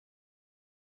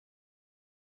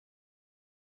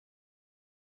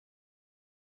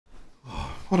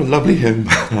What a lovely hymn.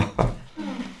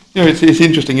 It's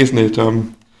interesting, isn't it?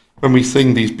 When we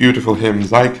sing these beautiful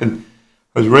hymns, I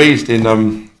was raised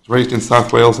in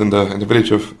South Wales in the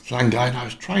village of Cwmdare, and I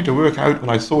was trying to work out when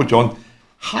I saw John,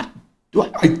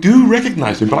 I do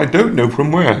recognise him, but I don't know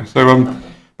from where. So,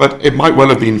 but it might well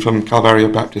have been from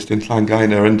Cwmdare Baptist in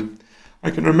Cwmdare, and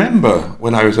I can remember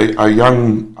when I was a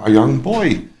young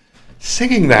boy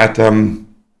singing that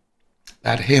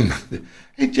hymn.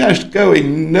 It just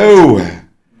going nowhere.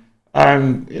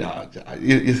 And you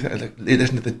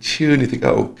listen to the tune, you think,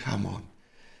 oh, come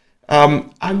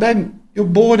on. And then you're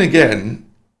born again,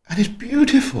 and it's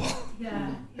beautiful.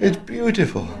 Yeah. It's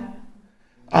beautiful. Yeah.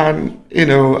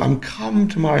 And, I'm come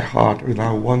to my heart with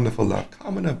our wonderful love.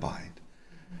 Come and abide.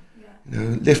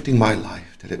 Yeah. Lifting my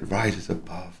life till it rises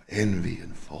above envy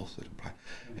and falsehood and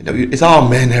pride. It's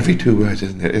amen every 2 words,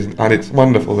 isn't it? And it's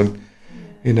wonderful. And,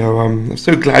 I'm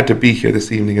so glad to be here this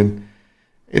evening. And,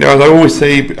 as I always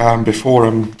say before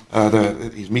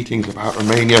these meetings about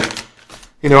Romania,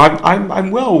 I'm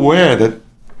well aware that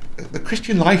the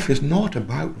Christian life is not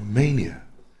about Romania.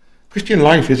 Christian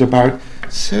life is about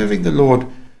serving the Lord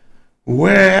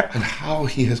where and how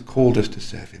he has called us to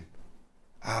serve him.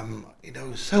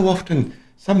 So often,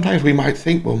 sometimes we might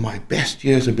think, well, my best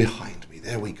years are behind me.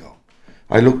 There we go.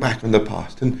 I look back on the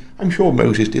past, and I'm sure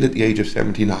Moses did at the age of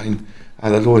 79,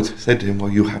 and the Lord said to him, well,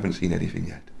 you haven't seen anything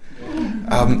yet.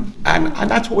 And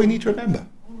that's what we need to remember.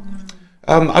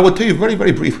 I will tell you very,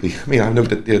 very briefly. I know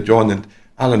that John and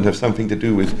Alan have something to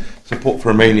do with support for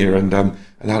Romania and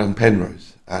Alan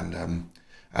Penrose. And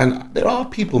there are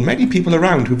many people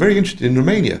around who are very interested in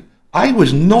Romania. I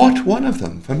was not one of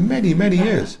them for many, many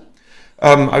years.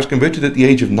 I was converted at the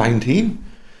age of 19.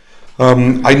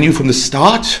 I knew from the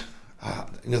start,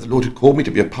 the Lord had called me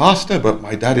to be a pastor, but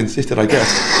my dad insisted I get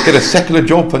a secular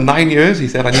job for 9 years. He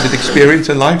said I needed experience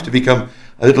in life to become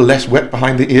a little less wet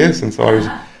behind the ears, and so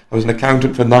I was an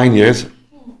accountant for 9 years,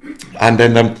 and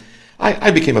then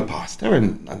I became a pastor,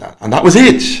 and that was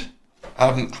it.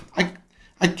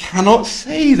 I cannot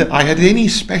say that I had any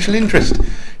special interest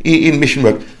in mission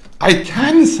work. I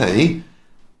can say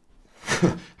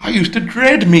I used to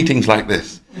dread meetings like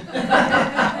this.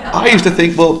 I used to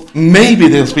think, well, maybe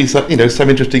there'll be some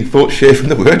interesting thoughts shared from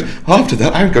the Word. After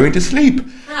that, I'm going to sleep.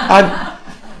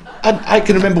 And I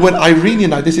can remember when Irene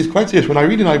and I, this is quite serious, when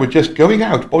Irene and I were just going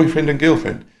out, boyfriend and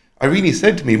girlfriend, Irene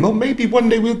said to me, well, maybe one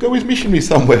day we'll go as missionaries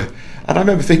somewhere. And I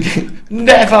remember thinking,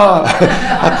 never!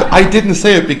 I didn't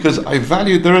say it because I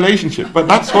valued the relationship, but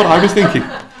that's what I was thinking.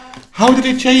 How did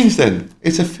it change then?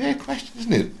 It's a fair question,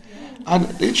 isn't it? And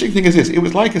the interesting thing is this, it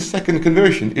was like a second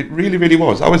conversion. It really, really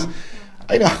was. I wasn't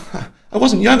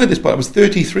young at this point. I was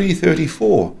 33,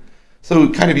 34. So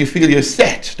kind of you feel you're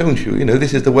set, don't you?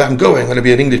 This is the way I'm going. I'm going to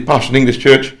be an English pastor in an English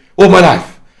church all my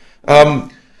life.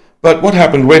 But what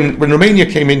happened when Romania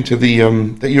came into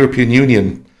the European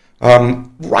Union,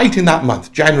 right in that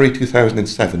month, January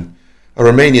 2007, a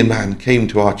Romanian man came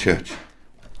to our church,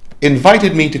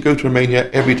 invited me to go to Romania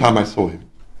every time I saw him.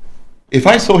 If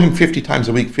I saw him 50 times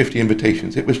a week, 50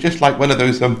 invitations, it was just like one of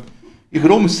those, you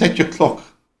could almost set your clock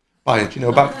by it,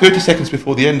 about 30 seconds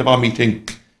before the end of our meeting,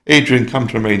 Adrian, come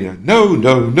to Romania. No,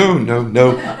 no, no, no,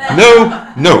 no,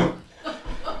 no, no.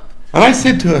 And I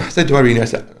said to Irene, I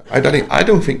said, I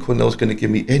don't think Cornell's going to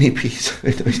give me any peace.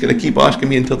 He's going to keep asking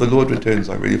me until the Lord returns,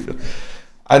 I really feel.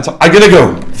 And so I'm going to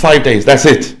go, 5 days, that's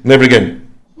it, never again.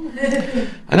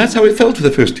 And that's how it felt for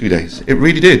the first 2 days. It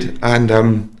really did. And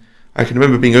I can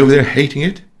remember being over there hating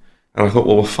it. And I thought,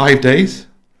 well, 5 days,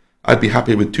 I'd be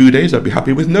happy with 2 days, I'd be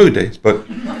happy with no days. But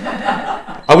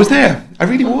I was there. I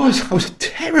really was. I was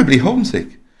terribly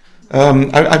homesick.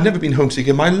 I've never been homesick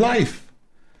in my life.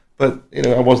 But,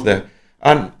 I was there.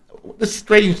 And the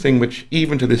strange thing, which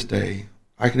even to this day,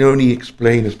 I can only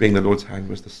explain as being the Lord's hand,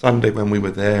 was the Sunday when we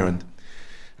were there. And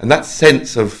that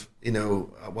sense of,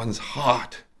 one's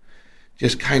heart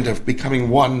just kind of becoming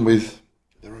one with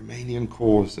the Romanian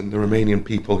cause and the Romanian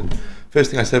people. And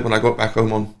first thing I said when I got back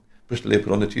home on Bristol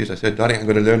Airport on the Tuesday, I said, Daddy, I'm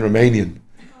going to learn Romanian.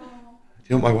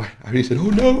 My wife, I really said, oh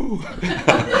no.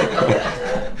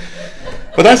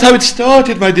 But that's how it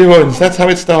started, my dear ones. That's how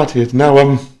it started.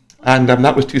 Now,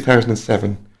 that was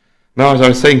 2007. Now, as I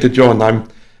was saying to John,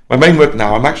 my main work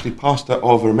now, I'm actually pastor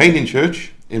of a Romanian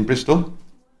church in Bristol.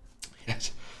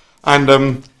 Yes.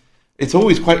 And it's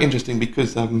always quite interesting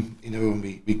because, when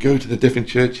we go to the different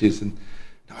churches, and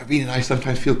Irene and I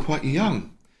sometimes feel quite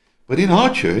young. But in our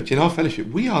church, in our fellowship,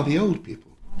 we are the old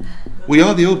people. We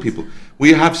are the old people.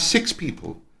 We have 6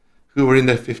 people who are in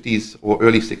their 50s or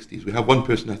early 60s. We have one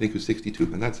person, I think, who's 62,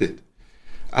 and that's it.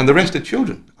 And the rest are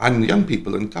children and young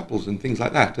people and couples and things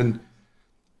like that. And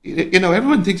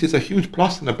everyone thinks it's a huge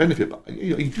plus and a benefit, but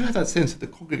you do have that sense that the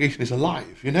congregation is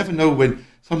alive. You never know when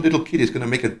some little kid is going to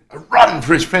make a run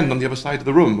for his friend on the other side of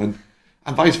the room,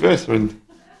 and vice versa, and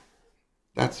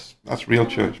that's real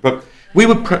church. But we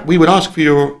would ask for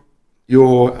your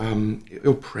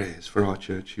prayers for our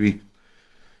church.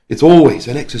 It's always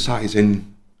an exercise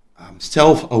in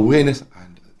self-awareness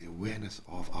and the awareness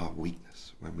of our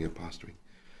weakness when we are pastoring.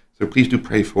 So please do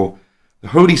pray for the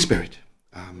Holy Spirit,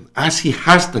 as he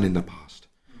has done in the past,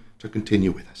 to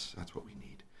continue with us. That's what we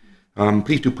need.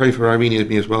 Please do pray for Irene and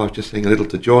me as well. I was just saying a little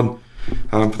to John.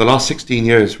 For the last 16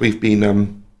 years, we've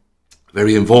been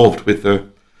very involved with the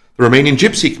Romanian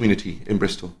gypsy community in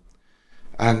Bristol.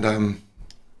 And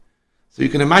so you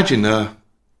can imagine,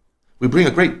 we bring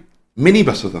a great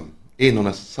minibus of them in on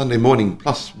a Sunday morning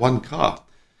plus one car.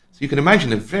 So you can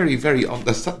imagine a very, very,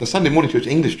 the Sunday morning church,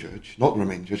 English church, not the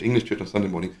Romanian church, English church on Sunday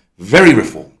morning, very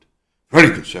reformed,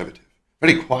 very conservative,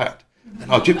 very quiet.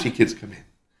 And our gypsy kids come in,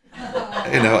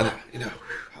 how's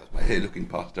my hair looking,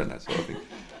 pastor, and that sort of thing.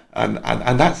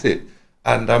 And that's it.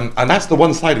 And that's the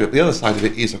one side of it. The other side of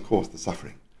it is, of course, the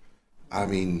suffering. I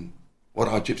mean, what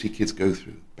our gypsy kids go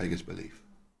through, beggars belief.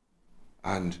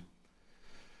 And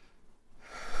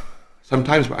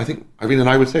sometimes I think Irene and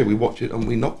I would say we watch it and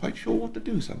we're not quite sure what to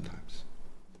do sometimes.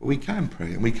 But we can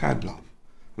pray and we can love.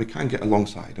 We can get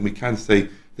alongside and we can say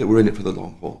that we're in it for the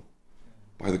long haul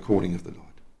by the calling of the Lord.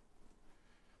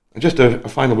 And just a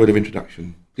final word of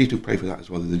introduction. Please do pray for that as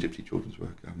well as the Gypsy Children's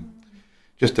work.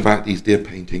 Just about these deer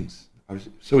paintings. I was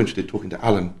so interested talking to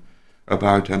Alan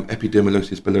about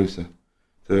epidermolysis bullosa,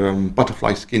 the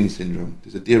butterfly skin syndrome.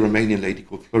 There's a dear Romanian lady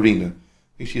called Florina.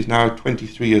 I think she's now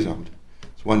 23 years old.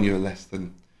 It's 1 year less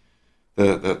than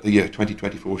the year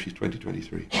 2024. She's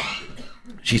 2023.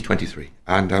 She's 23.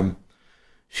 And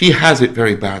she has it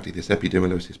very badly, this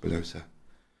epidermolysis bullosa.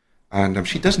 And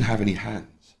she doesn't have any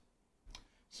hands.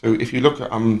 So if you look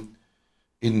at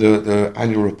in the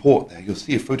annual report there, you'll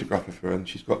see a photograph of her, and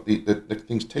she's got the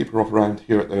things taper off around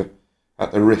here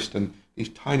at the wrist, and these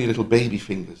tiny little baby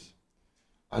fingers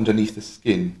underneath the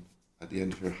skin at the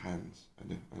end of her hands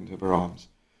and of her arms.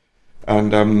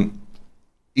 And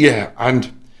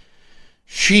and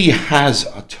she has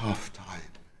a tough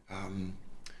time.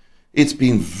 It's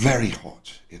been very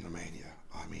hot in Romania.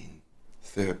 I mean,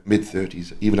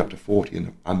 mid-30s, even up to 40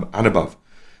 and above.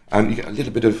 And you get a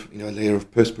little bit of, a layer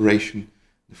of perspiration.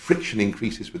 The friction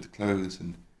increases with the clothes,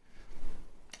 and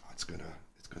it's gonna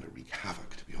wreak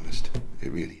havoc. To be honest,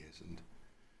 it really is.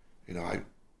 And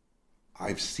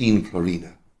I've seen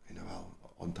Florina,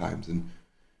 on times, and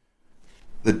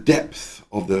the depth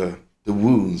of the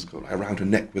wounds around her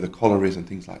neck where the collar is and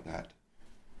things like that.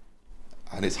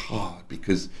 And it's hard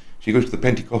because she goes to the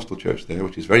Pentecostal church there,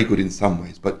 which is very good in some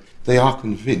ways, but they are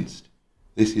convinced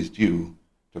this is due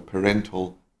to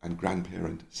parental and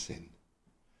grandparent sin.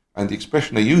 And the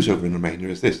expression they use over in Romania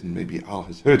is this, and maybe Al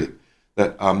has heard it,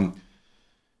 that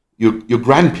your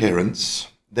grandparents,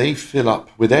 they fill up,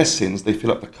 with their sins, they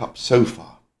fill up the cup so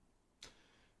far.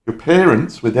 Your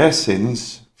parents, with their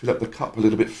sins, fill up the cup a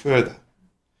little bit further.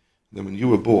 And then when you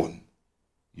were born,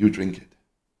 you drink it.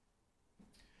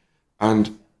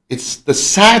 And it's the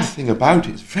sad thing about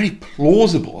it, it's very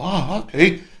plausible.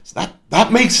 Okay, so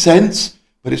that makes sense,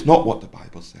 but it's not what the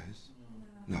Bible says.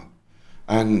 No.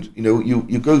 And,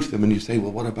 you go to them and you say,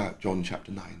 well, what about John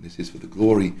chapter 9? This is for the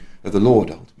glory of the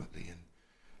Lord, ultimately.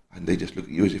 And they just look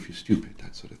at you as if you're stupid,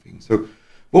 that sort of thing. So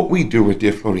what we do with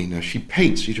dear Florina, she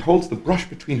paints. She holds the brush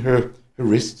between her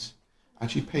wrists, and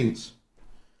she paints.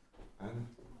 And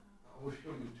I will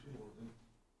show you two more of them.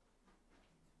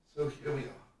 So here we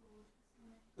are.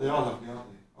 They are lovely,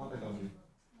 aren't they? Aren't they lovely?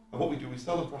 And what we do, we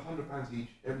sell them for £100 each.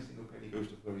 Every single penny goes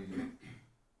to Florina.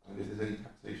 And if there's any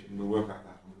taxation, we'll work out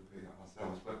that and we'll pay that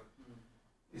ourselves. But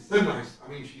it's so nice. I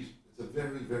mean, it's a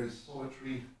very, very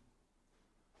solitary,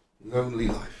 lonely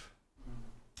life.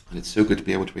 And it's so good to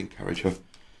be able to encourage her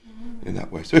in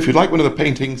that way. So if you like one of the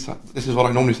paintings, this is what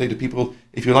I normally say to people.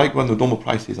 If you like one, the normal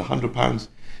price is £100.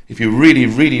 If you really,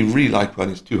 really, really like one,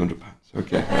 it's £200.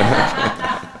 Okay.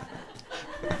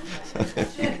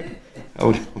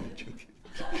 I'm joking.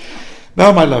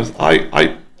 Now, my loves,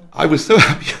 I was so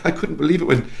happy. I couldn't believe it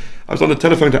when I was on the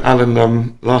telephone to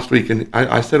Alan last week, and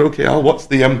I said, "Okay, Al, what's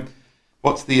the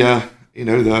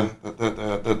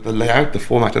layout, the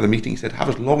format of the meeting?" He said, "Have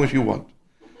as long as you want."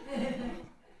 And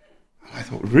I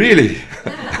thought, really?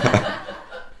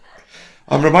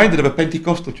 I'm reminded of a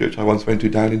Pentecostal church I once went to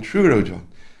down in Truro, John,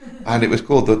 and it was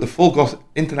called the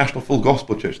International Full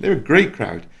Gospel Church. They were a great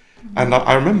crowd, and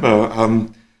I remember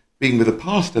being with a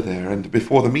pastor there, and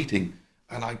before the meeting,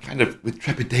 and I kind of, with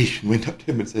trepidation, went up to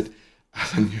him and said,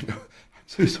 "Alan, I'm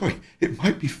so sorry, it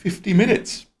might be 50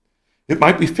 minutes. It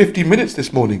might be 50 minutes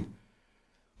this morning.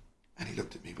 And he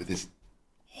looked at me with this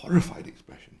horrified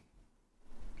expression.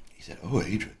 He said, oh,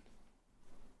 Adrian,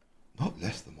 not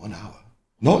less than 1 hour.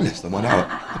 Not less than 1 hour.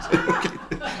 I said, okay.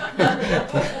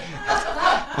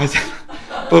 I said,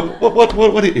 but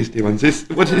what it is, dear ones,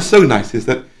 what is so nice is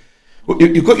that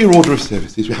you've got your order of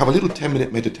services. We have a little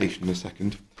 10-minute meditation in a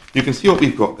second. You can see what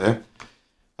we've got there.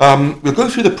 We'll go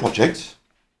through the projects.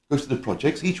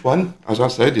 Each one, as I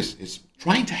said, is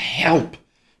trying to help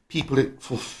people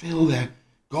fulfill their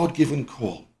God-given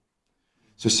call.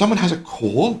 So someone has a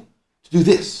call to do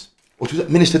this, or to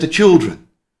minister to children,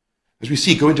 as we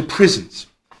see, go into prisons.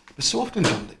 But so often,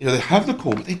 they have the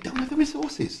call, but they don't have the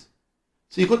resources.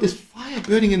 So you've got this fire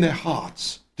burning in their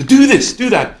hearts to do this, do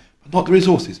that, but not the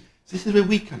resources. So this is where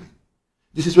we come in.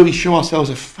 This is where we show ourselves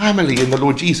a family in the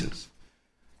Lord Jesus,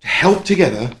 to help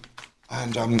together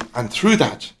and through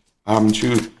that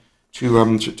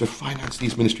to finance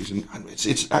these ministries, and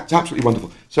it's absolutely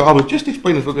wonderful. So I will just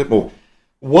explain a little bit more.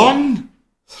 1,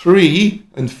 3,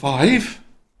 and 5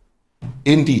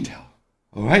 in detail.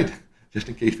 All right, just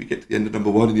in case we get to the end of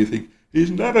number 1 and you think he's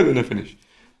never going to finish.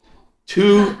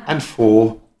 2 and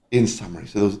 4 in summary.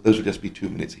 So those will just be 2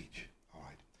 minutes each. All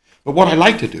right. But what I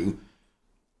like to do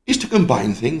is to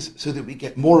combine things so that we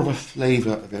get more of a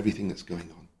flavour of everything that's going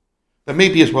on. But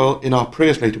maybe as well, in our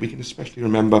prayers later, we can especially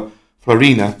remember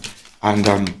Florina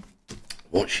and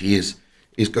what she is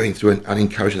going through and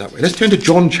encourage her that way. Let's turn to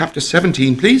John chapter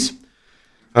 17, please.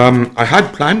 I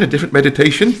had planned a different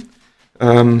meditation,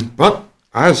 but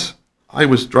as I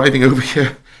was driving over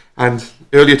here and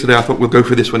earlier today, I thought we'll go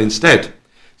for this one instead.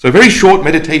 So a very short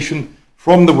meditation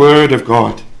from the Word of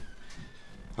God.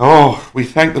 Oh, we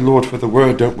thank the Lord for the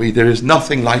Word, don't we? There is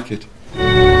nothing like it.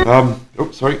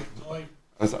 Sorry.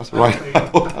 That's right. I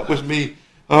thought that was me.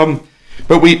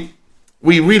 But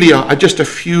we really are just a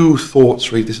few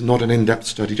thoughts, really. This is not an in-depth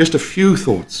study. Just a few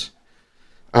thoughts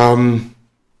in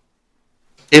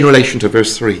relation to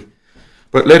verse 3.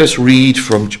 But let us read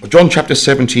from John chapter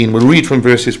 17. We'll read from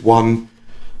verses 1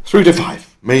 through to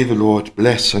 5. May the Lord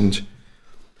bless and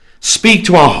speak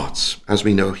to our hearts as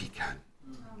we know he can.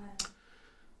 Amen.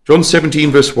 John 17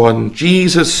 verse 1.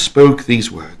 Jesus spoke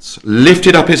these words,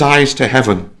 lifted up his eyes to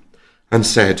heaven, and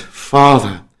said,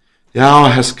 Father, the hour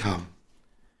has come.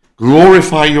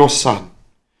 Glorify your Son,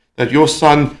 that your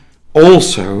Son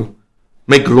also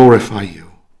may glorify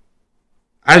you.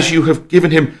 As you have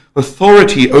given him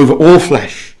authority over all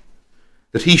flesh,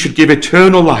 that he should give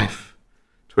eternal life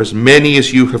to as many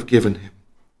as you have given him.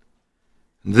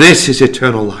 And this is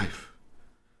eternal life,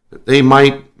 that they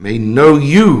may know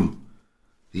you,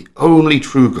 the only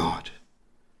true God,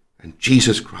 and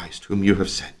Jesus Christ, whom you have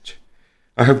sent.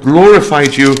 I have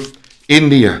glorified you in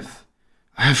the earth.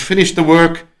 I have finished the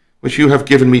work which you have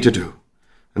given me to do.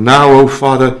 And now, O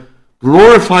Father,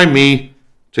 glorify me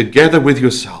together with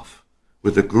yourself,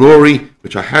 with the glory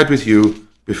which I had with you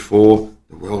before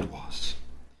the world was.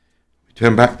 We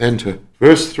turn back then to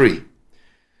verse 3.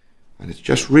 And it's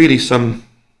just really some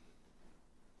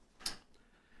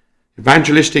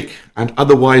evangelistic and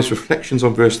otherwise reflections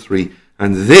on verse 3.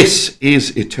 And this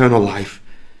is eternal life,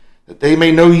 that they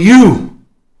may know you,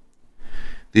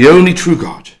 the only true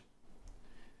God,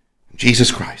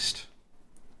 Jesus Christ,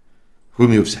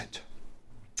 whom you have sent.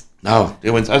 Now,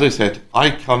 dear ones, as I said,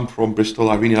 I come from Bristol.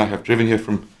 Irene and I have driven here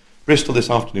from Bristol this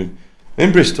afternoon.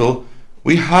 In Bristol,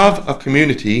 we have a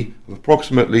community of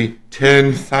approximately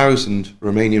 10,000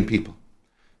 Romanian people.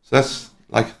 So that's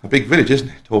like a big village, isn't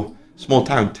it? Or small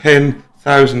town,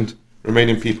 10,000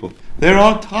 Romanian people. There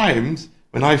are times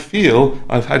when I feel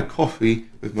I've had coffee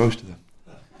with most of them.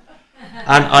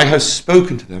 And I have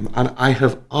spoken to them, and I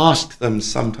have asked them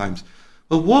sometimes,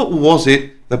 well, what was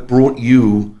it that brought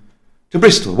you to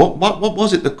Bristol? What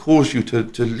was it that caused you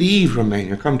to leave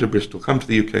Romania, come to Bristol, come to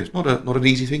the UK? It's not an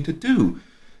easy thing to do.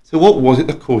 So what was it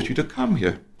that caused you to come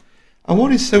here? And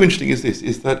what is so interesting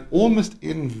is that almost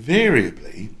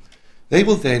invariably, they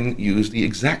will then use the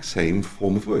exact same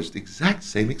form of words, the exact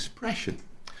same expression.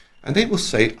 And they will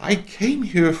say, I came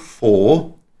here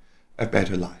for a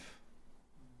better life.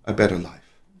 A better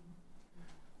life.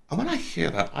 And when I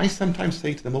hear that, I sometimes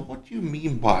say to them, well, what do you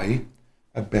mean by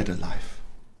a better life?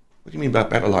 What do you mean by a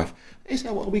better life? They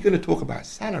say, well, we're going to talk about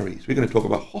salaries, we're going to talk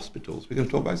about hospitals, we're going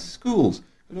to talk about schools,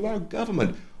 we're going to talk about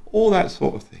government, all that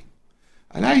sort of thing.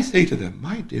 And I say to them,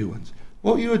 my dear ones,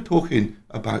 what you are talking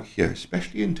about here,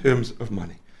 especially in terms of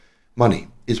money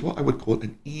is what I would call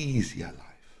an easier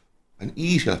life. An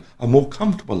easier, a more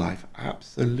comfortable life,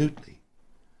 absolutely.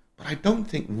 But I don't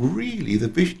think really the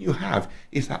vision you have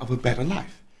is that of a better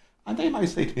life. And they might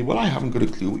say to me, well, I haven't got a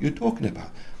clue what you're talking about.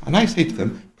 And I say to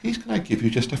them, please can I give you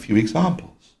just a few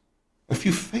examples, a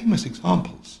few famous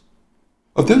examples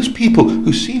of those people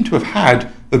who seem to have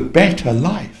had the better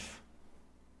life,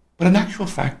 but in actual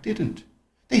fact didn't.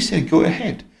 They said, go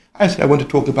ahead. I said, I want to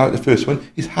talk about the first one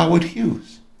is Howard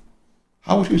Hughes.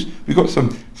 Howard Hughes. We've got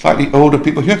some slightly older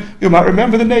people here. You might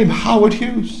remember the name Howard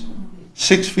Hughes.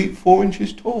 6 feet 4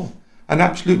 inches tall. An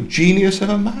absolute genius of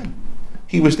a man.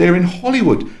 He was there in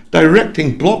Hollywood,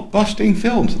 directing blockbusting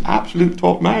films. Absolute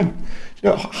top man. You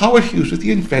know, Howard Hughes was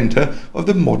the inventor of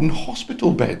the modern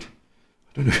hospital bed.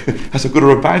 I don't know if that's a good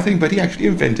or a bad thing, but he actually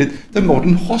invented the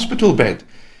modern hospital bed.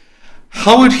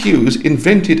 Howard Hughes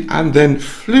invented and then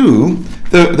flew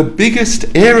the biggest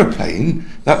aeroplane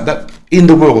that in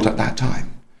the world at that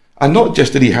time. And not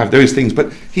just did he have those things,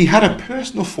 but he had a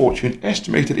personal fortune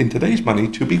estimated in today's money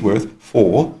to be worth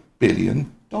 $4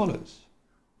 billion. And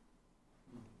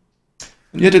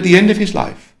yet at the end of his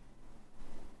life,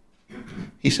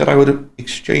 he said, I would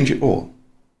exchange it all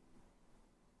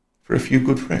for a few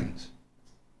good friends.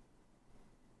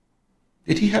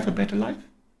 Did he have a better life?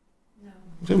 No.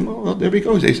 I said, well, there he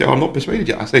goes. They say, I'm not persuaded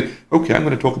yet. I say, okay, I'm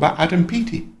going to talk about Adam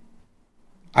Peaty.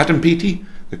 Adam Peaty,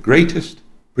 the greatest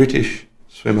British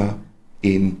swimmer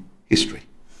in history.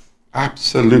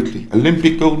 Absolutely.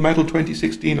 Olympic gold medal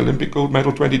 2016, Olympic gold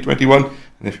medal 2021.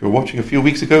 And if you were watching a few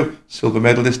weeks ago, silver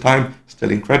medal this time, still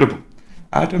incredible.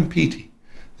 Adam Peaty.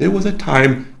 There was a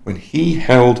time when he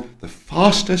held the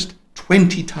fastest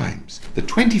 20 times, the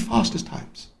 20 fastest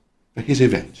times for his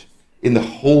event in the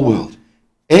whole world.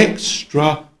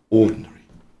 Extraordinary.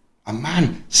 A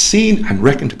man seen and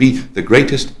reckoned to be the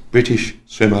greatest British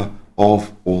swimmer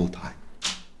of all time.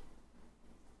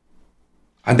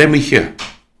 And then we hear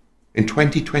in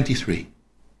 2023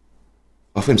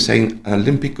 of him saying an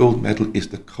Olympic gold medal is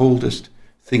the coldest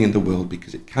thing in the world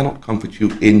because it cannot comfort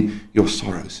you in your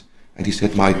sorrows. And he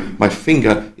said, my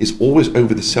finger is always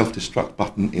over the self-destruct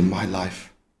button in my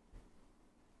life.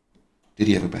 Did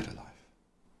he have a better life?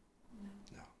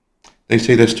 No. They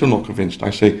say they're still not convinced. I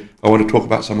say, I want to talk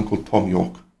about someone called Tom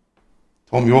York.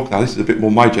 Tom York, now this is a bit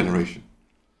more my generation.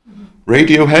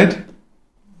 Radiohead,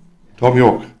 Tom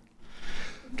York.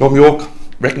 Tom York,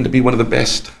 reckoned to be one of the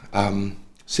best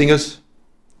singers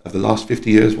of the last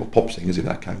 50 years, well, pop singers if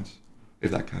that counts.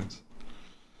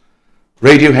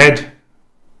 Radiohead,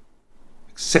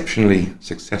 exceptionally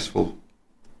successful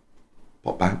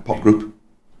pop group.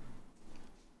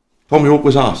 Tom York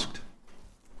was asked,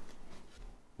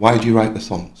 why do you write the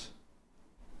songs?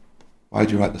 Why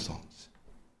do you write the songs?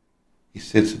 He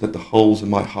said, so that the holes in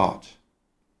my heart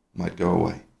might go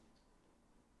away.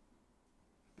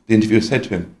 The interviewer said to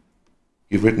him,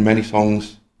 you've written many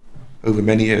songs over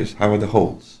many years. How are the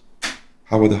holes?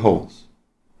 How are the holes?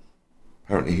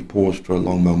 Apparently he paused for a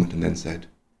long moment and then said,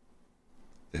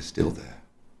 they're still there.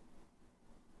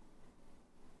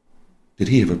 Did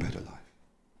he have a better life?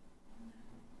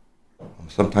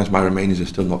 Sometimes my Romanians are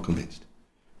still not convinced.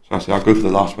 So I say, I'll go for the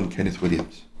last one, Kenneth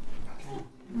Williams.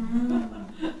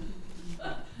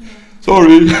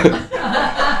 Sorry.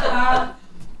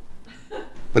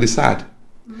 But it's sad.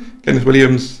 Kenneth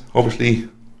Williams, obviously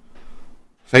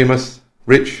famous,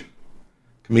 rich,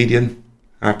 comedian,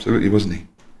 absolutely, wasn't he?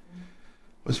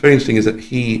 What's very interesting is that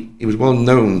he was well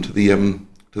known to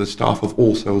the staff of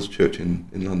All Souls Church in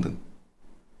London.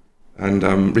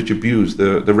 And Richard Bewes,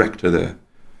 the rector there,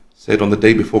 said on the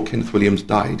day before Kenneth Williams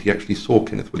died, he actually saw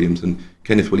Kenneth Williams and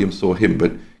Kenneth Williams saw him,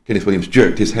 but Kenneth Williams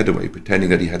jerked his head away, pretending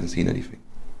that he hadn't seen anything.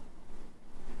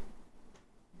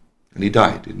 And he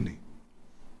died, didn't he?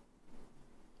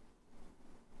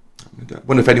 I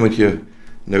wonder if anyone here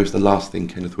knows the last thing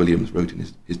Kenneth Williams wrote in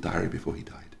his diary before he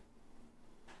died.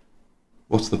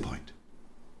 What's the point?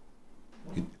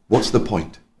 What's the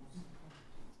point?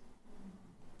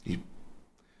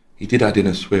 He did add in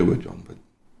a swear word, John, but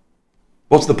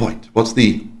what's the point? What's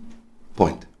the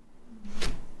point?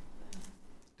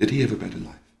 Did he have a better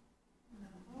life?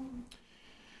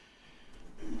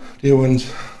 Dear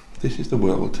ones, this is the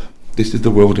world. This is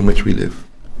the world in which we live.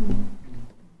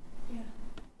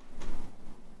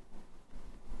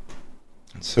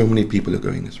 And so many people are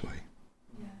going this way.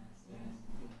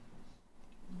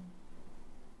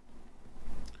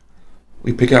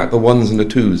 We pick out the ones and the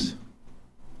twos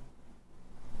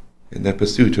in their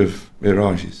pursuit of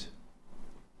mirages,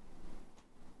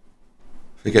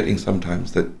 forgetting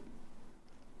sometimes that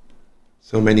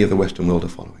so many of the Western world are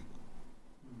following.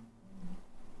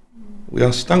 We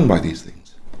are stung by these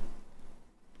things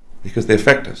because they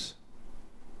affect us.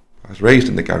 I was raised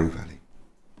in the Garu Valley.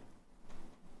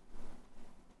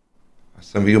 As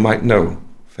some of you might know,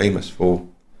 famous for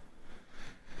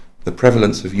the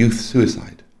prevalence of youth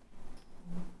suicide.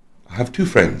 I have two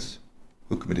friends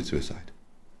who committed suicide.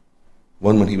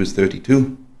 One when he was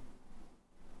 32,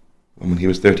 one when he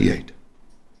was 38.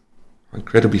 How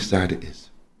incredibly sad it is.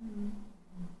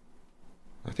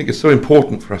 I think it's so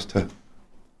important for us to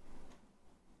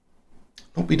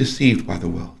not be deceived by the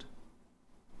world.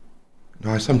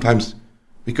 Sometimes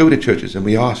we go to churches and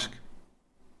we ask,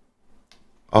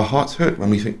 our hearts hurt when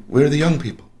we think, where are the young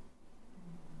people?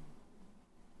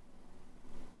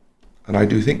 And I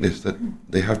do think this, that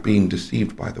they have been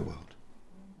deceived by the world.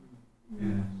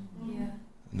 Yeah.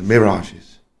 And the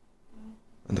mirages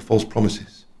and the false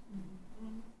promises.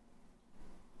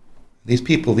 These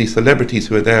people, these celebrities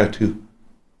who are there to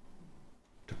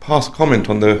pass comment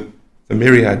on the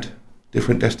myriad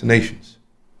different destinations,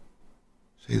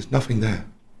 say there's nothing there.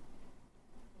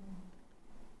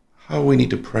 How we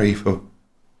need to pray for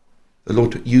the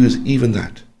Lord to use even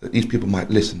that these people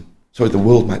might listen, the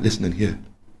world might listen and hear,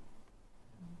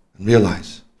 and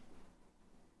realize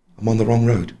I'm on the wrong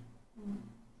road.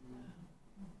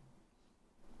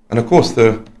 And of course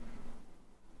the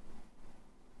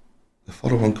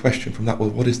follow-on question from that, well,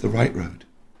 what is the right road?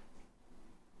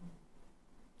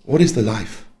 What is the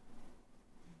life?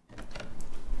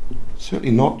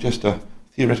 Certainly not just a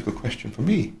theoretical question for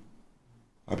me.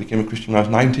 I became a Christian when I was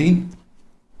 19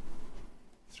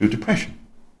 through depression.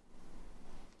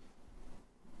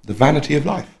 The vanity of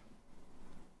life.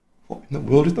 What in the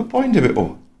world is the point of it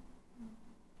all?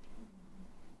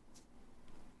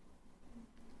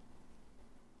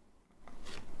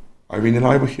 Irene and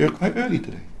I were here quite early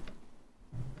today.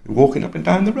 We were walking up and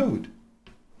down the road.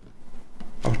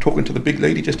 I was talking to the big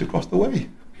lady just across the way.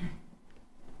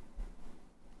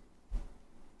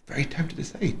 Very tempted to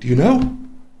say, do you know?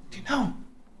 Do you know?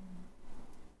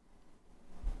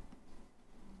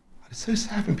 It's so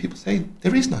sad when people say,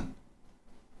 there is none.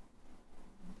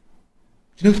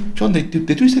 You know, John, they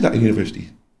do say that in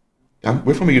university.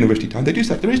 We're from a university town. They do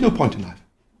say that. There is no point in life.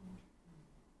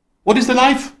 What is the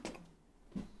life?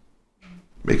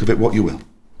 Make of it what you will.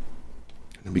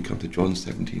 And then we come to John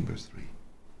 17, verse 3.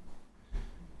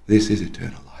 This is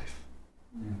eternal life.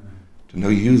 To know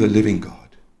you, the living God,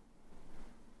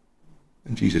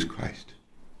 and Jesus Christ,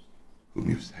 whom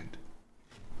you've sent.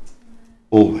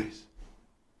 Always.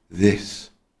 This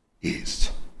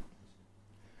is.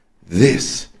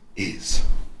 This is.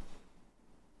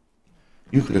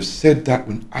 You could have said that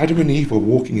when Adam and Eve were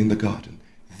walking in the garden.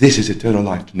 This is eternal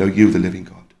life, to know you, the living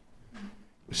God. It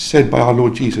was said by our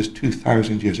Lord Jesus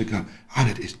 2,000 years ago, and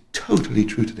it is totally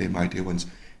true today, my dear ones.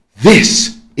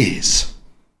 This is.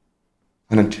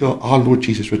 And until our Lord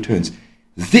Jesus returns,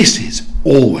 this is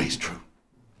always true.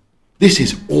 This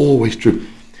is always true.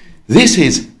 This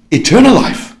is eternal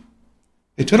life.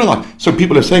 Eternal life. So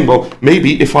people are saying, well,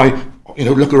 maybe if I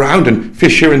look around and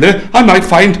fish here and there, I might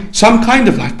find some kind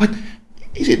of life. But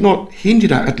is it not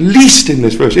hinted at least in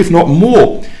this verse, if not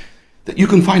more, that you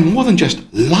can find more than just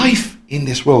life in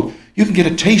this world? You can get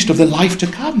a taste of the life to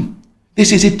come.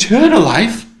 This is eternal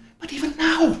life, but even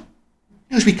now,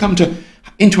 as we come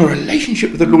into a relationship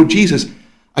with the Lord Jesus,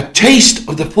 a taste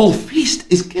of the full feast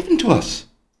is given to us.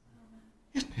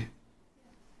 Isn't it?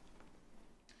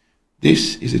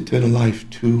 This is eternal life,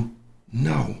 to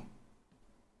know.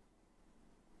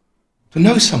 To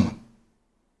know someone.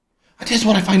 And here's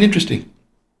what I find interesting.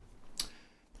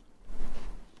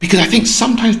 Because I think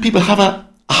sometimes people have a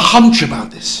hunch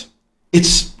about this.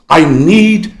 It's, I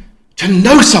need to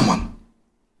know someone.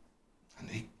 And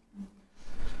they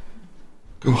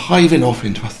go hiving off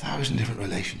into 1,000 different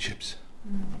relationships.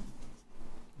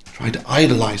 Try to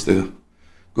idolize the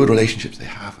good relationships they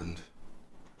have and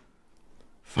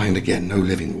find again no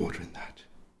living water in that.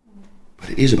 But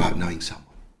it is about knowing someone.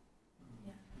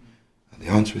 And the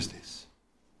answer is this.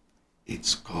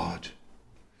 It's God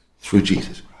through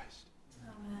Jesus Christ.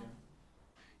 Amen.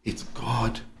 It's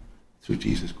God through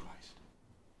Jesus Christ.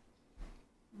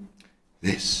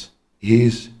 This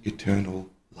is eternal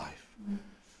life.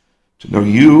 To know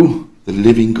you, the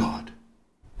living God,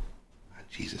 and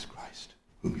Jesus Christ,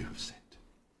 whom you have sent.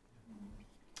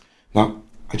 Now,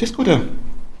 I just got a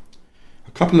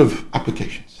couple of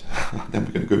applications. Then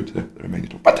we're going to go to the remaining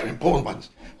talk. But they're important ones,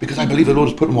 because I believe the Lord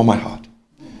has put them on my heart.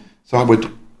 So I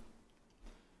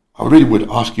really would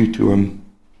ask you to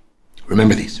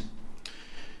remember these.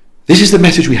 This is the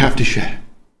message we have to share.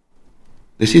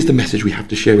 This is the message we have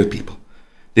to share with people.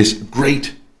 This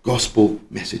great gospel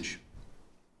message.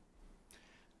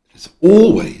 Let's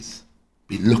always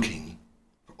be looking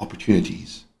for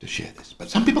opportunities to share this. But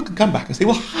some people can come back and say,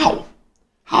 well, how?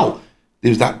 How?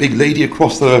 There's that big lady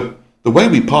across the way.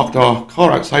 We parked our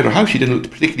car outside her house. She didn't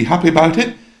look particularly happy about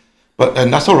it.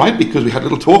 And that's all right, because we had a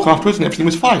little talk afterwards and everything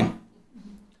was fine.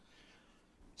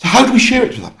 So how do we share it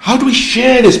with them? How do we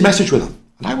share this message with them?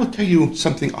 And I will tell you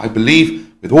something I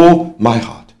believe with all my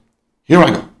heart. Here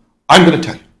I go. I'm going to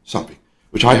tell you something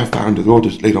which I have found the Lord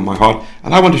has laid on my heart,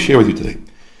 and I want to share with you today.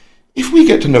 If we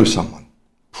get to know someone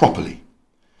properly,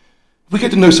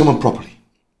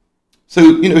 so,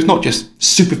 it's not just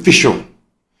superficial,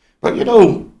 but,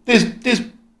 there's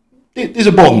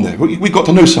a bond there. We've got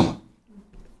to know someone.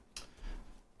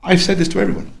 I've said this to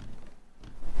everyone.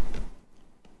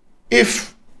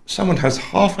 If someone has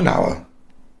half an hour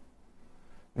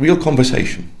real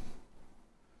conversation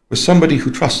with somebody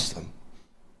who trusts them,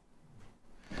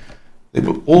 there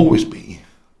will always be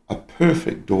a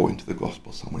perfect door into the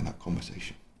gospel somewhere in that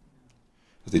conversation.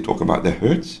 As they talk about their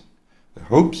hurts, their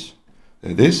hopes,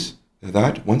 their this, their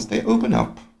that, once they open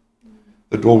up,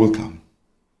 the door will come.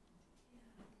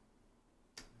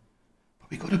 But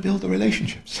we've got to build the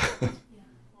relationships.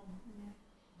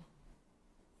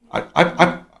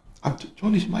 I'm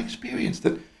telling you my experience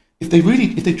that if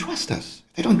they trust us,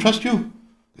 if they don't trust you,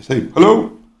 they say,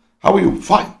 hello, how are you?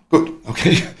 Fine, good,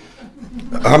 okay.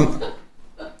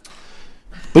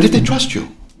 But if they trust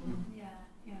you,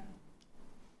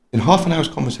 in half an hour's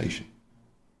conversation,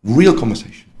 real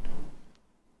conversation,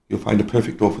 you'll find a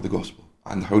perfect door for the gospel,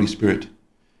 and the Holy Spirit,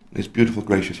 in his beautiful,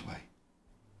 gracious way,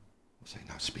 will say,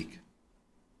 now speak.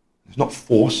 It's not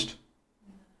forced.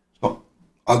 It's not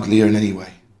ugly in any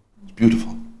way. It's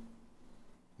beautiful.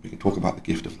 We can talk about the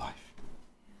gift of life.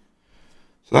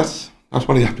 So that's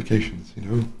one of the applications, If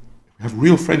we have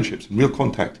real friendships and real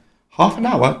contact, half an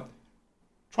hour,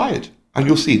 try it. And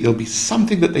you'll see there'll be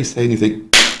something that they say and you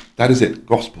think, that is it,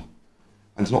 gospel.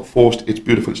 And it's not forced, it's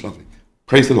beautiful, it's lovely.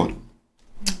 Praise the Lord.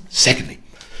 Secondly,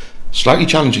 slightly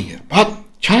challenging here, but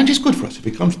challenge is good for us. If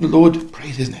it comes from the Lord,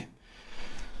 praise his name.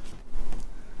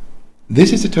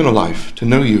 This is eternal life, to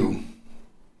know you,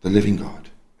 the living God,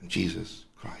 and Jesus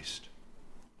Christ,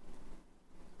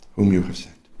 whom you have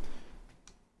sent.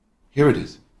 Here it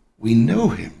is. We know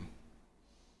him.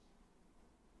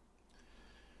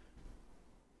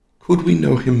 Could we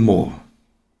know him more?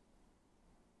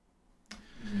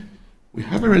 We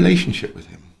have a relationship with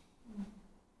him.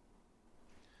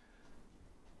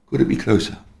 Could it be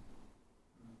closer?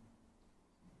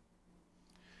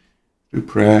 Through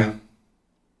prayer,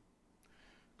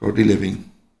 godly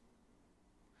living,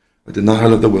 a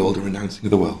denial of the world, a renouncing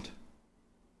of the world,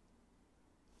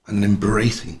 and an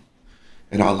embracing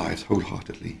in our lives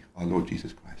wholeheartedly our Lord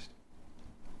Jesus Christ.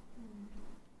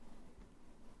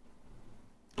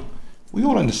 We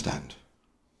all understand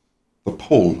the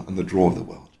pull and the draw of the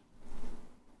world.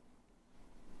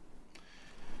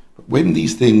 But when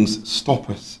these things stop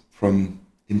us from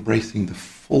embracing the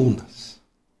fullness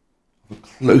of a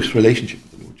close relationship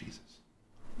with the Lord Jesus,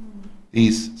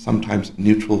 these sometimes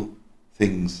neutral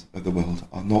things of the world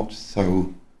are not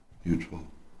so neutral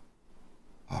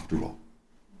after all.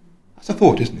 That's a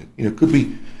thought, isn't it? Could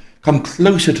we come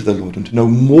closer to the Lord and to know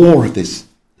more of this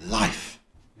life?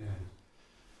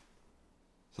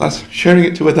 So that's sharing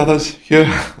it with others here,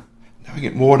 knowing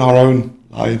it more in our own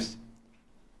lives,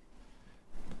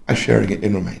 and sharing it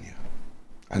in Romania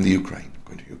and the Ukraine. I'm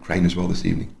going to Ukraine as well this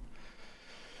evening.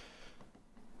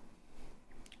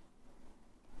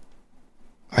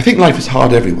 I think life is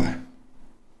hard everywhere.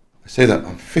 I say that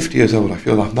I'm 50 years old. I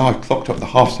feel like now I've clocked up the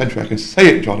half century. I can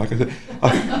say it, John. I can say,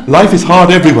 life is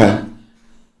hard everywhere.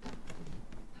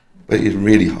 But it's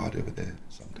really hard over there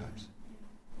sometimes.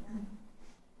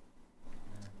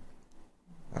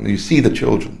 And you see the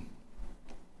children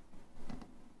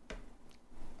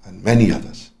and many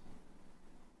others,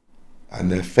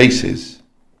 and their faces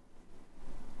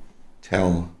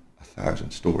tell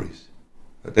 1,000 stories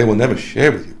that they will never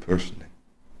share with you personally,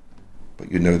 but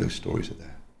those stories are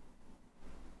there.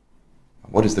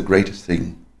 And what is the greatest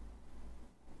thing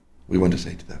we want to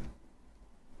say to them?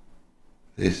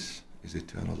 This is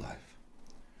eternal life.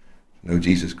 To know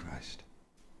Jesus Christ,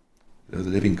 to know the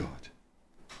living God,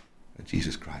 and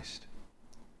Jesus Christ,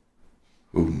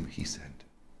 whom he sent.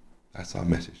 That's our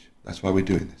message. That's why we're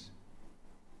doing this.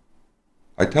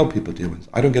 I tell people, dear ones,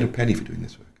 I don't get a penny for doing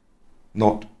this work.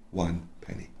 Not one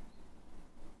penny.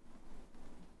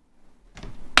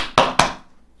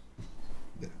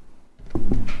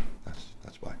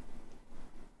 That's why.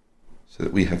 So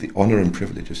that we have the honor and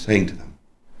privilege of saying to them,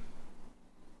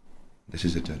 this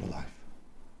is eternal life.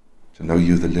 To know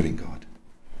you, the living God,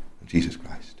 and Jesus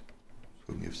Christ,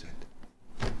 whom you have sent.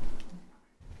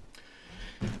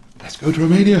 Let's go to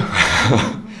Romania.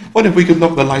 What if we could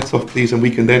knock the lights off, please, and we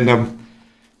can then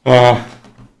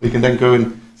go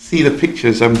and see the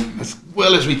pictures as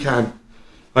well as we can.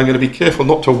 I'm going to be careful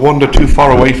not to wander too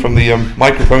far away from the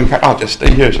microphone. I'll just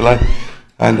stay here, shall I?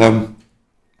 And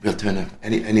we'll turn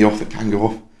any off that can go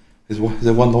off. Is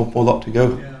there one more lot to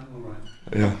go? Yeah, all right.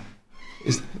 Yeah.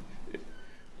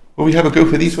 Will we have a go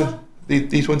for these ones?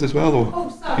 These ones as well? Or? Oh,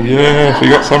 sorry. Yeah, so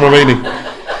you got some remaining.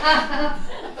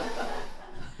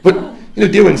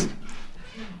 But, dear ones,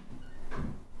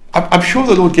 I'm sure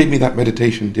the Lord gave me that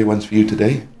meditation, dear ones, for you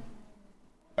today.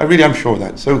 I really am sure of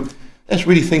that. So let's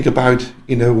really think about,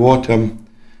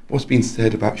 what's been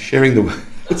said about sharing the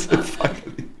words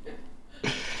finally.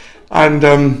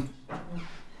 And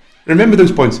remember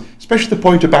those points, especially the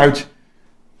point about,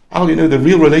 the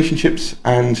real relationships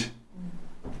and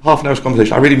half an hour's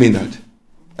conversation. I really mean that.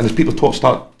 And as people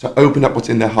start to open up what's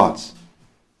in their hearts,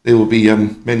 there will be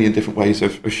many and different ways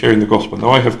of sharing the gospel. Now,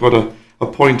 I have got a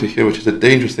pointer here, which is a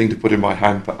dangerous thing to put in my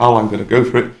hand, but I'm going to go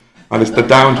for it. And it's the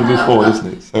down to move forward,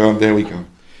 isn't it? So there we go.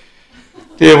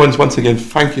 Dear ones, once again,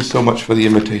 thank you so much for the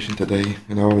invitation today.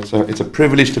 It's a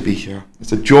privilege to be here.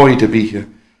 It's a joy to be here.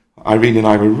 Irene and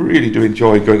I really do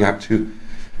enjoy going out to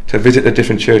visit the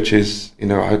different churches.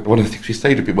 One of the things we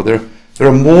say to people, there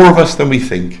are more of us than we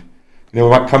think. We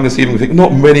might come this evening and think,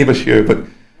 not many of us here, but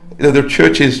there are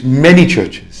churches, many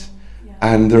churches,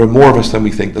 and there are more of us than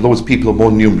we think. The Lord's people are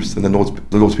more numerous than the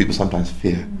Lord's people sometimes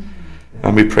fear.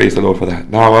 And we praise the Lord for that.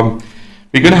 Now,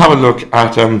 we're going to have a look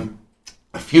at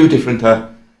a few different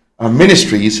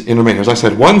ministries in Romania. As I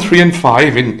said, 1, 3, and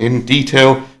 5 in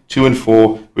detail, 2 and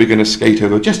 4 we're going to skate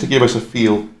over, just to give us a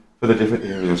feel for the different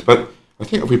areas. But I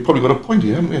think we've probably got a point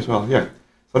here, haven't we, as well? Yeah.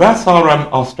 So that's our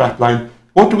strapline.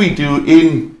 What do we do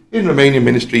in Romanian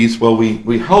Ministries? Well,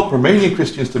 we help Romanian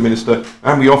Christians to minister,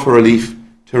 and we offer relief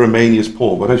to Romania's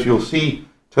poor. But as you'll see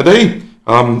today,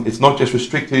 it's not just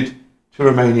restricted to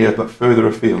Romania, but further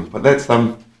afield. But let's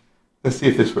see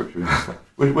if this works.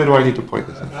 Where do I need to point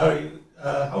this at?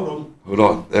 Hold on. Hold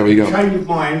on. There we go. Change of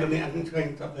mind, and it hasn't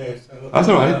changed up there. So that's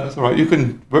all right. That's all right. You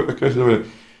can work the cursor over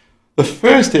there. The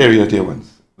first area, dear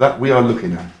ones, that we are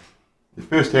looking at, the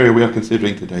first area we are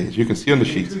considering today, as you can see on the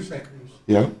sheet. 2 seconds.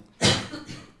 Yeah.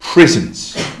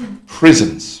 Prisons.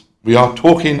 Prisons. We are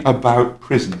talking about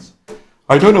prisons.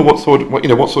 I don't know what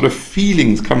sort of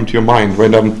feelings come to your mind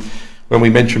when we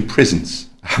mention prisons,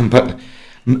 but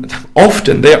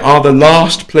often they are the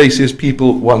last places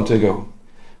people want to go.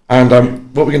 And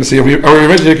what we're going to see, are we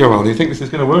ready to go, Al? Do you think this is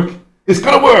going to work? It's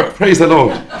going to work, praise the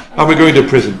Lord. And we're going to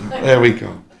prison. There we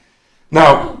go.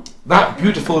 Now, that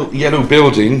beautiful yellow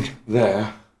building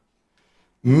there,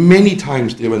 many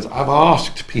times, dear ones, I've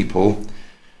asked people,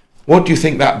 what do you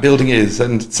think that building is?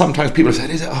 And sometimes people have said,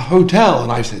 is it a hotel?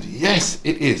 And I've said, yes,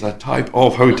 it is a type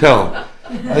of hotel.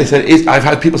 And they said, I've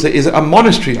had people say, is it a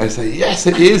monastery? I say, yes,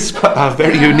 it is a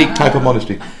very unique type of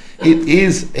monastery. It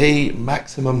is a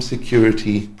maximum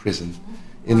security prison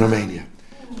in Romania.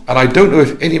 And I don't know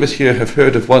if any of us here have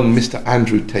heard of one Mr.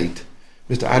 Andrew Tate.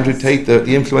 Mr. Andrew Tate, the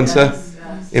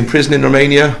influencer in prison in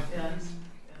Romania.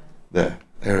 There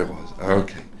it was.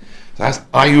 Okay. So that's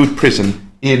Aiud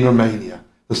prison in Romania.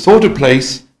 The sort of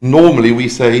place, normally we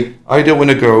say, I don't want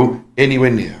to go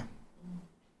anywhere near.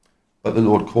 But the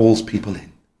Lord calls people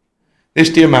in.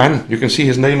 This dear man, you can see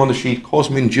his name on the sheet,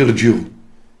 Cwmdare.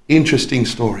 Interesting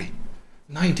story.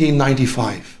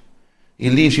 1995. He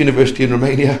leaves university in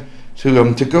Romania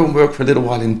to go and work for a little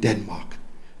while in Denmark.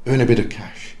 Earn a bit of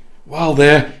cash. While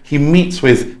there, he meets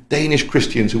with Danish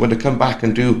Christians who want to come back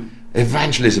and do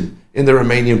evangelism in the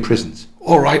Romanian prisons.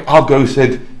 All right, I'll go,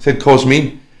 said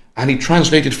Cosmin. And he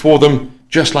translated for them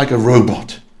just like a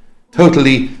robot.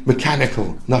 Totally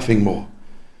mechanical, nothing more.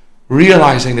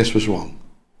 Realizing this was wrong,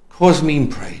 Cosmin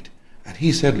prayed, and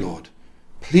he said, Lord,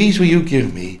 please will you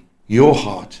give me your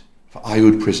heart for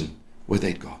Aiud prison, where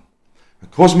they'd gone.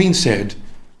 And Cosmin said,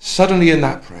 suddenly in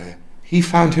that prayer, he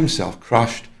found himself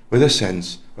crushed with a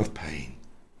sense of pain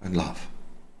and love.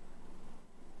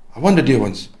 I wonder, dear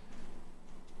ones,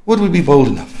 would we be bold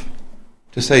enough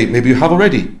to say, maybe you have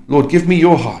already, Lord, give me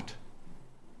your heart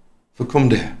for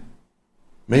Cwmdare.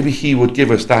 Maybe he would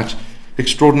give us that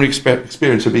extraordinary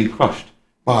experience of being crushed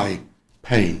by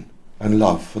pain and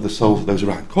love for the souls of those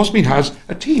around. Cosmin has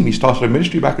a team. He started a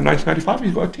ministry back in 1995.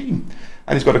 He's got a team.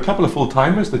 And he's got a couple of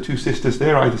full-timers, the 2 sisters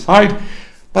there either side.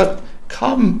 But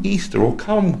come Easter or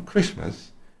come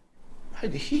Christmas,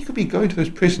 he could be going to those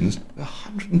prisons,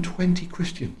 120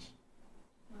 Christians.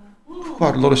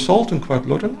 Quite a lot of salt and quite a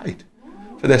lot of light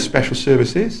for their special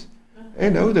services. The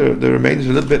Romanians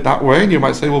are a little bit that way, and you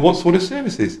might say, well, what sort of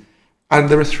services? And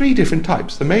there are 3 different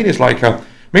types. The main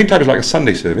type is like a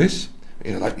Sunday service,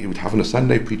 like you would have on a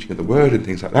Sunday, preaching of the word and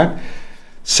things like that.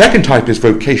 Second type is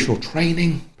vocational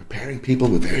training, preparing people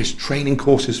with various training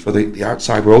courses for the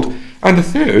outside world. And the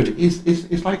third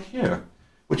is like here,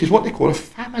 which is what they call a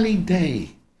family day.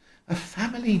 A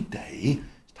family day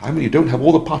is Time when you don't have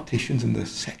all the partitions and the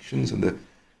sections and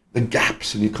the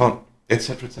gaps and you can't,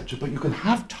 etc., etc. But you can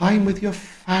have time with your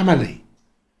family.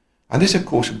 And this, of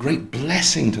course, a great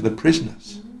blessing to the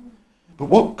prisoners. But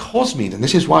what Cwmdare, and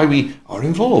this is why we are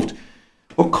involved,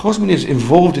 what Cwmdare is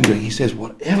involved in doing, he says,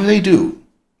 whatever they do,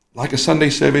 like a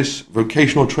Sunday service,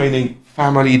 vocational training,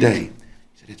 family day, he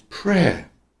said it's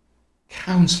prayer,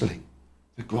 counseling,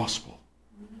 the gospel.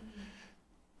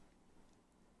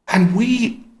 And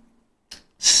we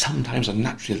sometimes are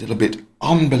naturally a little bit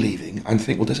unbelieving and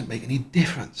think, well, does it make any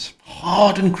difference?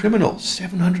 Hardened criminals,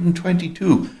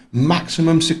 722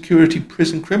 maximum security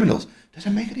prison criminals. Does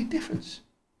it make any difference?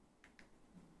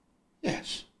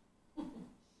 Yes.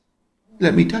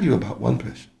 Let me tell you about one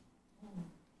person.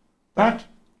 That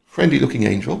friendly-looking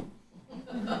angel,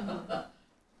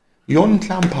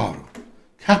 Cwmdare,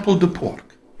 Capel de Porc,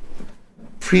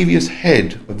 previous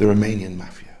head of the Romanian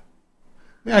Mafia.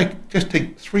 May I just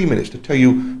take 3 minutes to tell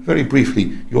you very briefly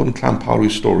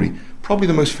Cwmdare's story, probably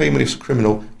the most famous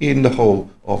criminal in the whole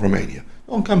of Romania.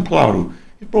 Cwmdare,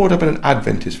 he brought up in an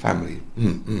Adventist family.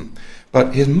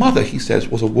 But his mother, he says,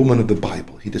 was a woman of the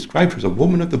Bible. He described her as a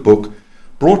woman of the book,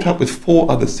 brought up with 4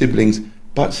 other siblings,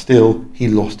 but still he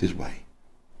lost his way.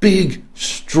 Big,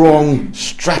 strong,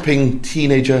 strapping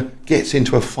teenager gets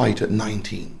into a fight at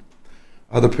 19.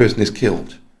 Other person is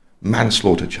killed.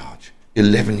 Manslaughter charge.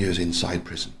 11 years inside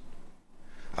prison.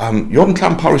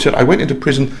 Cwmdare said, I went into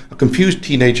prison, a confused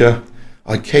teenager.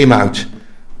 I came out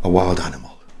a wild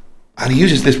animal. And he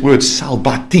uses this word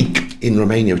salbatic in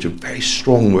Romania, which is a very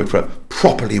strong word for a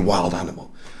properly wild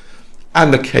animal.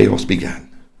 And the chaos began.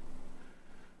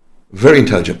 Very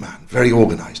intelligent man, very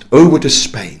organized. Over to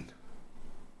Spain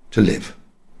to live.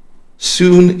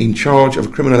 Soon in charge of a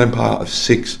criminal empire of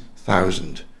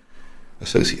 6,000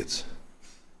 associates.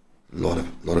 A lot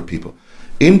of people.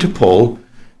 Interpol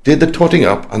did the totting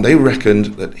up, and they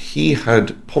reckoned that he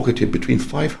had pocketed between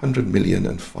 500 million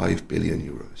and 5 billion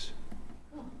euros.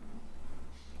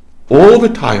 All the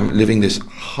time living this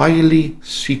highly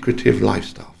secretive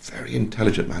lifestyle. Very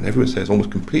intelligent man. Everyone says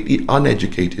almost completely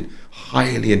uneducated,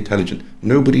 highly intelligent.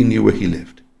 Nobody knew where he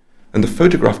lived. And the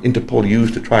photograph Interpol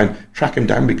used to try and track him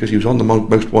down because he was on the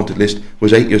most wanted list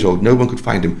was 8 years old. No one could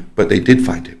find him, but they did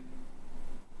find him.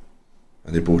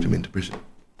 And they brought him into prison.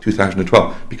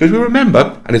 2012. Because we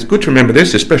remember, and it's good to remember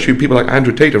this, especially people like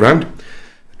Andrew Tate around,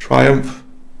 the triumph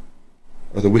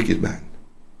of the wicked man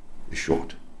is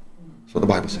short. That's what the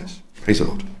Bible says. Praise the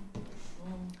Lord.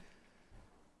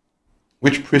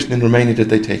 Which prison in Romania did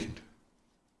they take him to?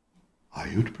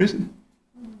 Aiud prison.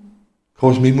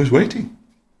 Cwmdare was waiting.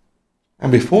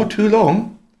 And before too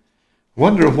long,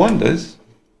 wonder of wonders,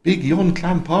 big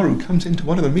Cwmdare comes into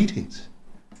one of the meetings.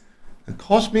 And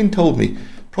Cwmdare told me,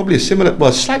 probably a similar,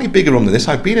 well, slightly bigger room than this.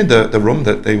 I've been in the room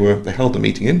that they held the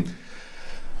meeting in.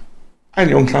 And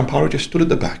Cwmdare just stood at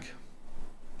the back.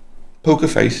 Poker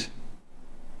face.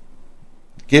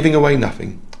 Giving away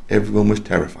nothing. Everyone was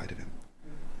terrified of him.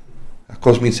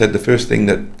 Cwmdare said the first thing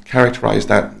that characterized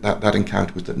that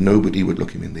encounter was that nobody would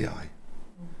look him in the eye.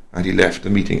 And he left the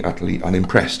meeting utterly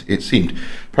unimpressed, it seemed.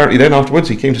 Apparently then afterwards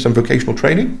he came to some vocational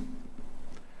training.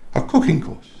 A cooking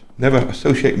course. Never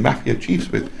associate mafia chiefs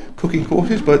with cooking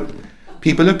courses, but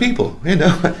people are people, you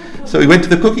know. So he went to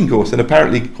the cooking course, and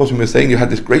apparently Cwmdare was saying you had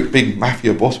this great big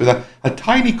mafia boss with a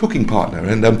tiny cooking partner,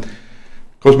 and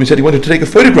Cwmdare said he wanted to take a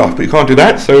photograph, but you can't do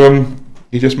that, so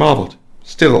he just marvelled.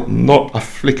 Still not a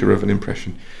flicker of an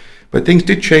impression. But things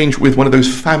did change with one of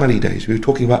those family days. We were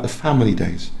talking about the family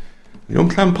days.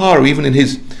 Cwmdare, even in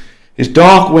his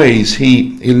dark ways,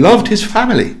 he loved his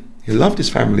family. He loved his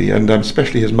family, and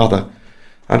especially his mother.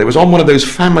 And it was on one of those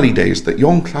family days that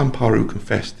Cwmdare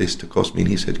confessed this to Cwmdare.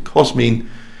 He said, Cwmdare,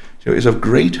 it is of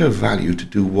greater value to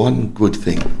do one good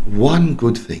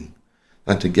thing,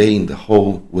 than to gain the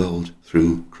whole world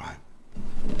through crime.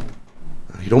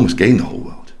 He'd almost gained the whole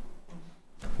world.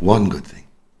 One good thing.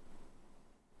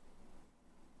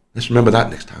 Let's remember that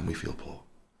next time we feel poor.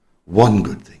 One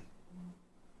good thing.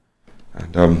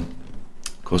 And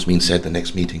Cwmdare said the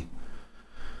next meeting,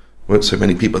 weren't so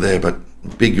many people there, but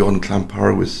big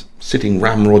Cwmdare was sitting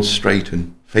ramrod straight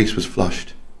and face was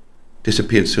flushed.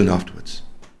 Disappeared soon afterwards.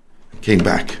 Came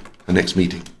back the next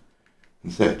meeting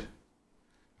and said,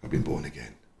 I've been born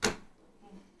again.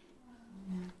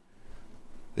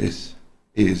 This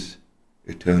is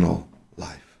eternal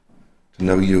life. To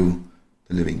know you,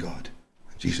 the living God,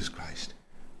 and Jesus Christ,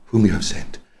 whom you have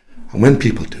sent. And when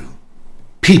people do,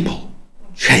 people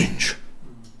change.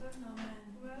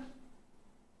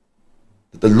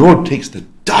 That the Lord takes the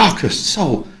darkest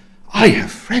soul. I have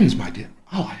friends, my dear.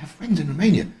 Oh, I have friends in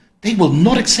Romania. They will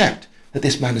not accept that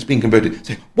this man has been converted.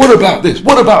 Say, what about this?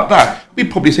 What about that?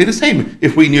 We'd probably say the same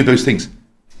if we knew those things.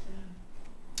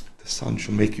 The Son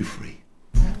shall make you free.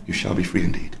 You shall be free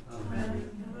indeed.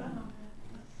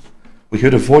 We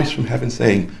heard a voice from heaven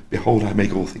saying, behold, I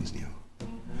make all things new.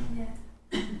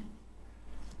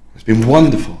 It's been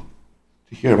wonderful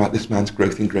to hear about this man's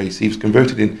growth in grace. He was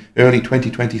converted in early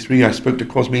 2023. I spoke to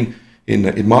Cosmin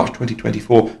in March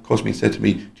 2024. Cosmin said to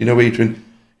me, do you know, Adrian,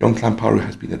 Yon Clamparu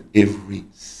has been at every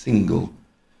single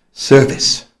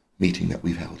service meeting that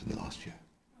we've held in the last year.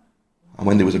 And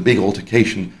when there was a big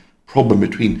altercation, problem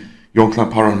between Yon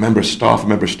Clamparu and a member of staff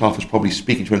was probably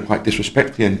speaking to him quite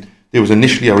disrespectfully, and there was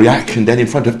initially a reaction. Then in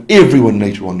front of everyone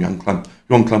later on, Yon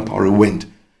Clamparu went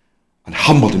and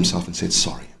humbled himself and said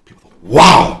sorry.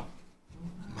 Wow!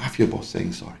 Mafia boss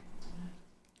saying sorry.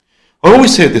 I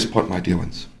always say at this point, my dear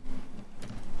ones,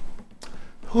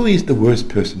 who is the worst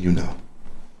person you know?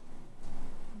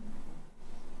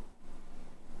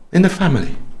 In the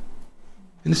family,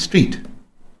 in the street,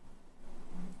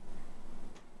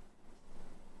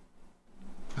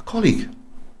 a colleague.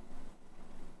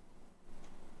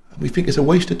 And we think it's a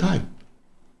waste of time.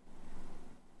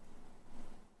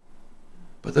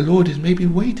 But the Lord is maybe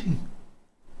waiting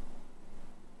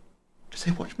to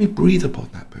say, watch me breathe upon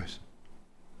that person.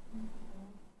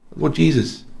 The Lord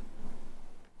Jesus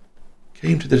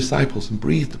came to the disciples and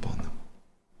breathed upon them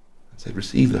and said,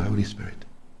 receive the Holy Spirit.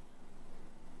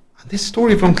 And this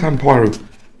story of Yon Clamparu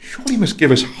surely must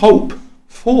give us hope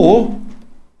for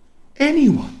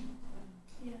anyone.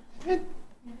 Yeah.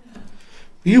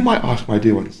 You might ask, my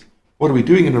dear ones, what are we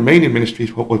doing in Romanian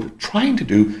Ministries? What we're trying to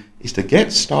do is to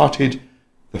get started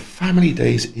the family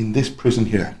days in this prison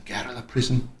here. Garela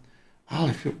prison.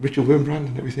 Richard Wurmbrand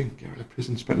and everything. Garela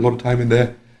prison. Spent a lot of time in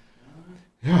there.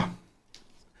 Yeah.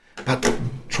 But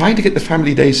trying to get the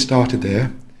family days started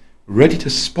there, ready to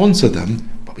sponsor them,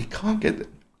 but we can't get them.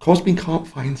 Cosmin can't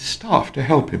find staff to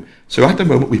help him. So at the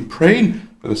moment we're praying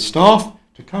for the staff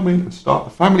to come in and start the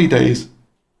family days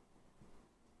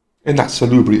in that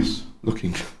salubrious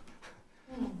looking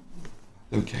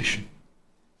location.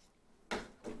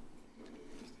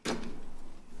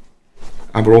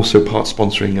 And we're also part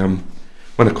sponsoring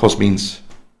one of Cosmin's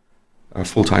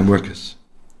full-time workers.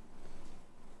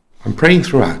 I'm praying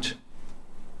throughout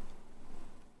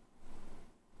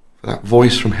for that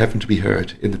voice from heaven to be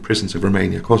heard in the prisons of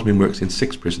Romania. Cosmin works in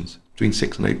 6 prisons, between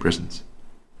 6 and 8 prisons.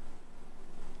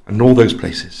 And in all those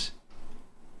places,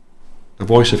 the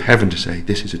voice of heaven to say,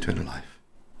 this is eternal life.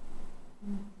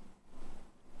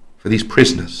 For these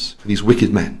prisoners, for these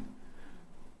wicked men,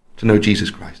 to know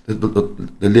Jesus Christ, the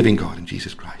living God in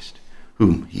Jesus Christ,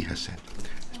 whom he has sent.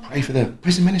 Let's pray for the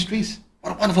prison ministries.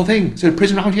 What a wonderful thing. Is there a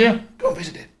prison around here? Go and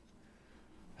visit it.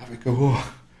 Have we go,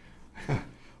 oh.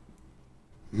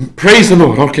 Praise the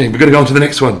Lord. Okay, we're going to go on to the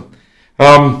next one.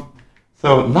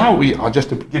 So now we are, just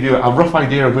to give you a rough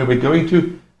idea of where we're going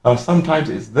to, sometimes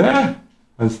it's there,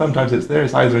 and sometimes it's there.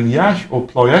 It's either in Iași or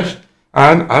Ploiești,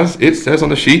 and as it says on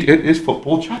the sheet, it is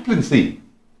football chaplaincy.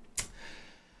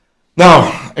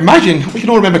 Now, imagine, we can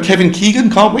all remember Kevin Keegan,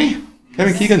 can't we?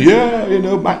 Kevin Keegan, yeah, you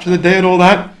know, match of the day and all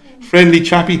that. Friendly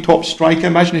chappy, top striker.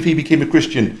 Imagine if he became a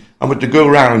Christian and were to go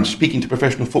around speaking to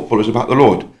professional footballers about the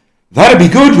Lord. That'd be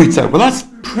good, we'd say. Well, that's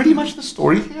pretty much the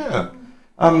story here.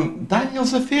 Daniel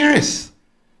Zafiris,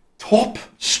 top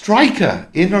striker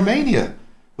in Romania,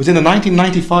 was in the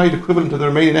 1995 equivalent of the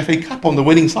Romanian FA Cup on the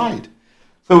winning side.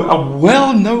 So a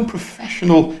well-known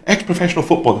professional, ex-professional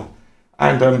footballer.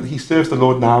 And he serves the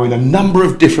Lord now in a number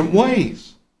of different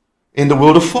ways in the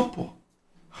world of football.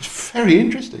 It's very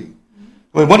interesting.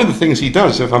 I mean, one of the things he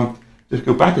does, if I'm just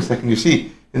go back a second, you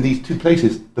see in these 2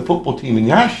 places, the football team in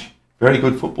Iași, very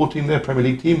good football team there, Premier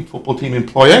League team, football team in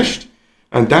Ploiești,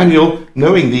 and Daniel,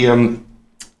 knowing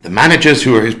the managers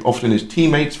who are often his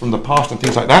teammates from the past and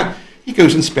things like that, he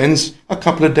goes and spends a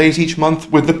couple of days each month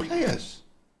with the players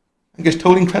and gets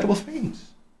told incredible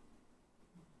things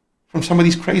from some of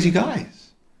these crazy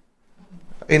guys.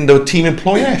 In the team in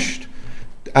Ploiești,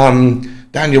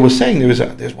 Daniel was saying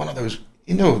there's one of those,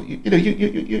 you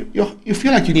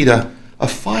feel like you need a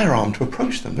firearm to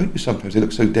approach them, don't you? Sometimes they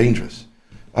look so dangerous.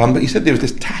 But he said there was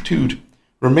this tattooed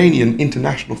Romanian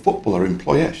international footballer in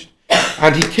Ploiești,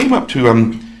 and he came up to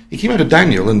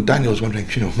Daniel, and Daniel was wondering,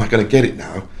 am I going to get it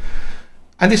now?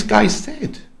 And this guy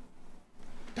said,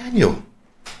 Daniel,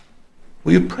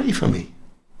 will you pray for me?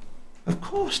 Of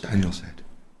course, Daniel said.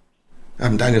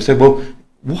 Daniel said, well,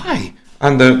 why?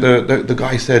 And the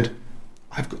guy said,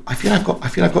 I feel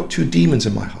I've got 2 demons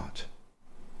in my heart.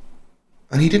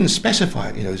 And he didn't specify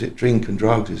it, is it drink and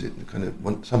drugs, is it kind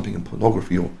of something in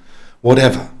pornography or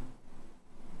whatever.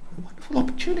 Wonderful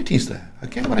opportunities there.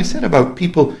 Again, what I said about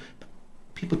people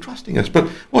people trusting us. But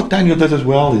what Daniel does as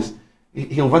well is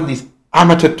he'll run these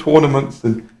amateur tournaments,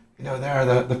 and there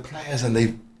are the players, and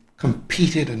they've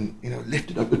competed and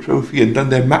lifted up the trophy and done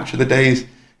their match of the days,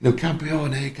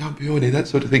 campione, that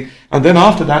sort of thing. And then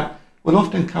after that will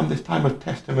often come this time of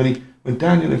testimony when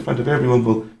Daniel, in front of everyone,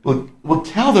 will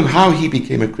tell them how he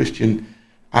became a Christian.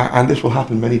 And this will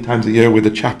happen many times a year with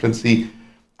the chaplaincy.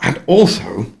 And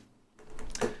also,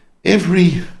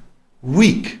 every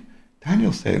week,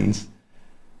 Daniel sends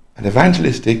an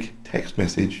evangelistic text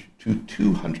message to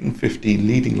 250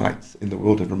 leading lights in the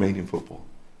world of Romanian football,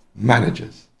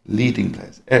 managers, leading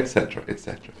players, etc.,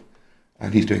 etc.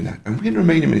 And he's doing that. And we in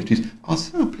Romanian Ministries are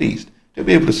so pleased to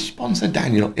be able to sponsor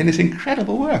Daniel in this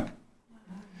incredible work.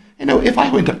 If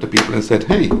I went up to people and said,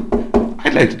 hey,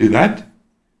 I'd like to do that,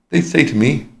 they'd say to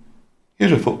me,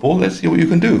 here's a football, let's see what you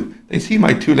can do. They'd see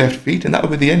my 2 left feet, and that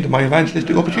would be the end of my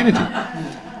evangelistic opportunity.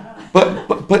 But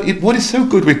what is so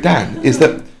good with Dan is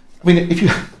that, if you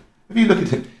look at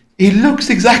him, he looks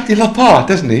exactly the part,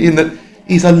 doesn't he? In that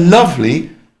he's a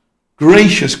lovely,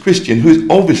 gracious Christian who's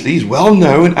obviously he's well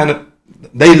known, and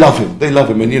they love him. They love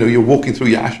him, and you're walking through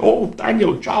Yash,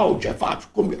 Daniel, ciao, Jeff,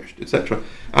 etc.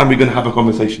 And we're going to have a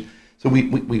conversation. So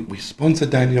we sponsor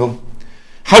Daniel.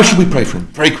 How should we pray for him?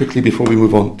 Very quickly before we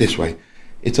move on this way.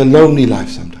 It's a lonely life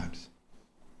sometimes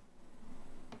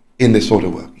in this sort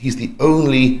of work. He's the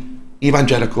only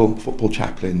evangelical football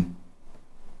chaplain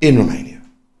in Romania.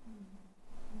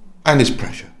 And there's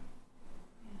pressure.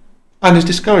 And there's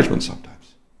discouragement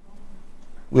sometimes.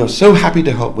 We are so happy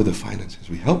to help with the finances.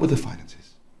 We help with the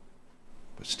finances.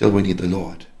 But still we need the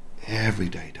Lord every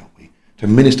day, don't we? To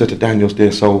minister to Daniel's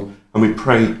dear soul. And we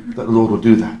pray that the Lord will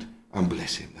do that and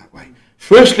bless him that way.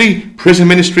 Firstly, prison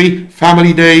ministry,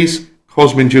 family days,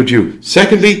 Cwmdare.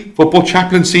 Secondly, football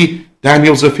chaplaincy,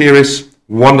 Daniel Zafiris,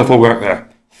 wonderful work there.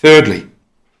 Thirdly,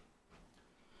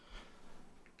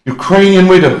 Ukrainian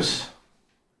widows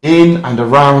in and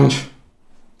around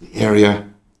the area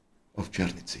of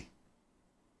Chernivtsi.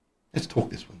 Let's talk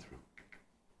this one through.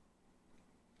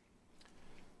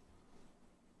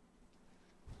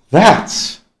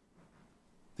 That's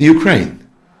the Ukraine.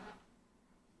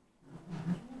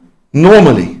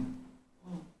 Normally,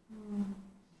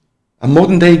 a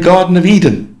modern-day Garden of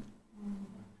Eden.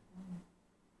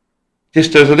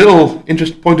 Just as a little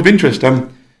point of interest, in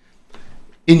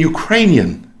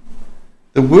Ukrainian,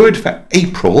 the word for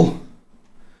April,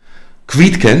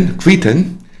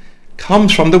 kviten,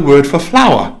 comes from the word for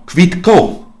flower,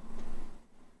 kvitko,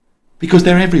 because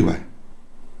they're everywhere.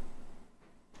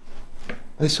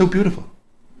 And it's so beautiful.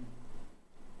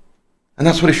 And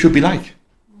that's what it should be like.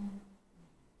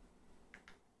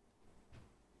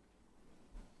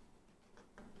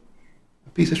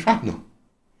 Piece of shrapnel.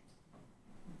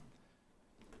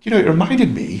 It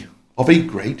reminded me of a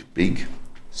great big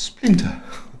splinter.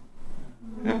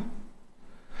 Yeah.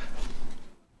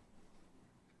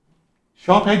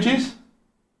 Sharp edges?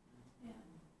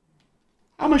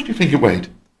 How much do you think it weighed?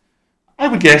 I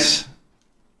would guess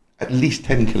at least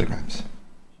 10 kilograms.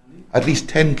 At least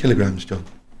 10 kilograms, John.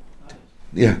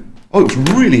 Yeah. Oh, it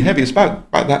was really heavy. It's about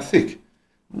that thick.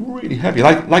 Really heavy.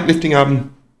 Like lifting a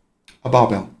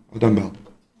barbell, a dumbbell.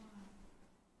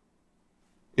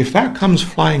 If that comes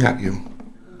flying at you,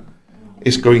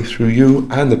 it's going through you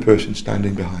and the person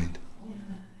standing behind.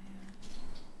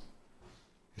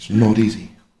 It's not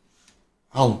easy.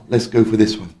 Let's go for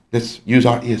this one. Let's use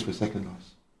our ears for a second,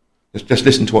 Lars. Let's just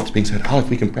listen to what's being said. If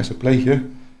we can press a play here.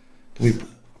 Can we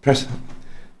press?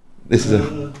 This is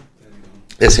a...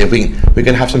 Let's see if we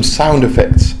can have some sound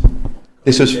effects.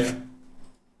 This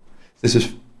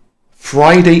is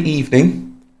Friday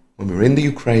evening when we were in the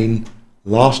Ukraine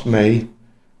last May.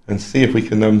 And see if we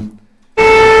can, that's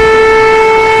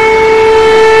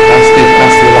the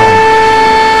alarm.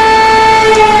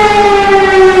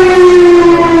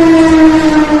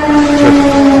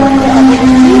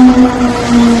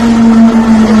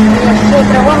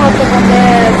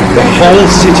 The whole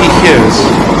city hears.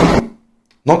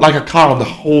 Not like a car, the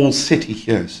whole city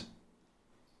hears.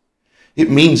 It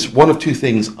means one of two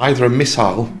things, either a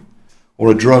missile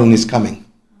or a drone is coming.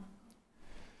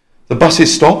 The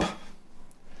buses stop.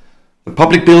 The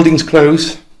public buildings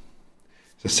close.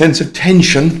 There's a sense of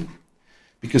tension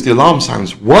because the alarm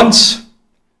sounds once,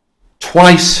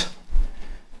 twice,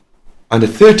 and the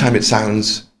third time it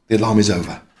sounds, the alarm is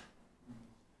over.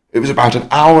 It was about an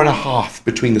hour and a half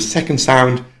between the second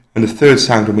sound and the third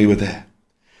sound when we were there.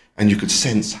 And you could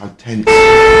sense how tense people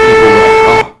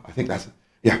were. I think that's it.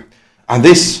 Yeah. And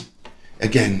this,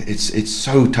 again, it's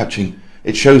so touching.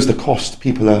 It shows the cost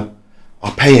people are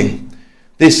paying.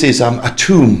 This is a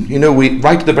tomb.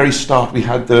 Right at the very start, we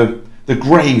had the the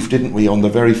grave, didn't we, on the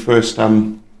very first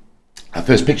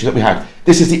picture that we had.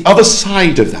 This is the other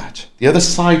side of that, the other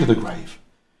side of the grave.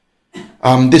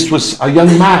 This was a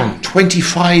young man,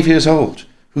 25 years old,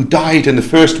 who died in the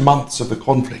first months of the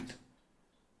conflict.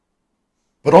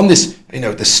 But on this,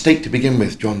 the stake to begin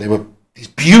with, John, there were these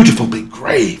beautiful big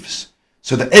graves,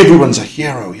 so that everyone's a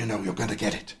hero, you're going to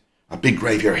get it. A big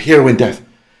grave, you're a hero in death.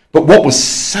 But what was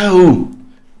so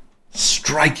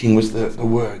striking was the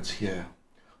words here.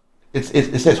 It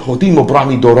says, Hodimo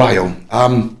brami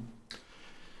dorayo.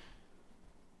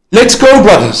 Let's go,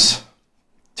 brothers,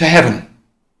 to heaven.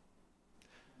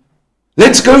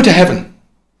 Let's go to heaven.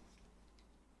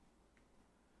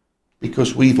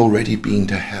 Because we've already been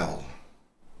to hell.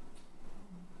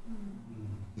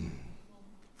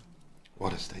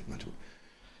 What a statement.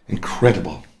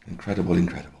 Incredible, incredible,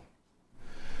 incredible.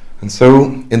 And so,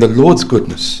 in the Lord's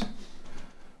goodness,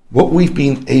 what we've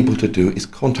been able to do is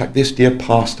contact this dear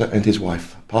pastor and his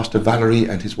wife, Pastor Valerie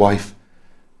and his wife,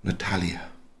 Natalia.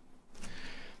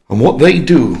 And what they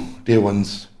do, dear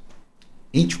ones,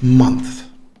 each month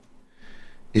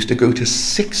is to go to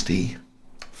 60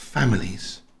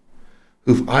 families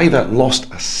who've either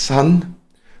lost a son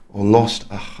or lost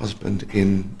a husband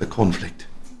in the conflict.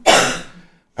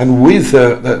 And with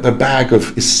the bag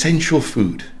of essential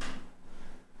food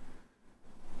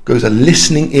goes a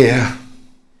listening ear,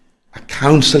 a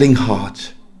counseling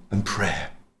heart, and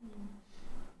prayer.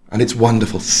 And it's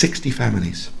wonderful. 60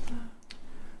 families.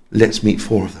 Let's meet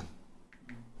 4 of them.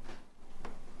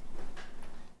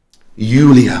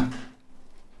 Yulia.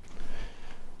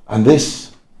 And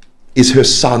this is her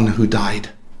son who died.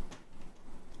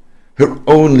 Her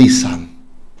only son.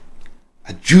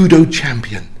 A judo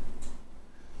champion.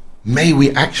 May we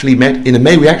actually met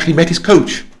his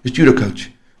coach, his judo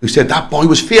coach, who said that boy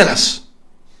was fearless.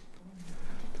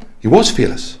 He was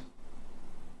fearless.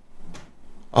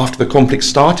 After the conflict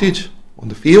started on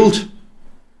the field,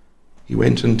 he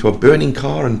went into a burning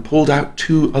car and pulled out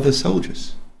 2 other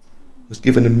soldiers. Was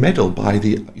given a medal by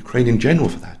the Ukrainian general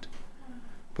for that.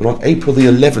 But on April the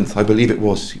 11th, I believe it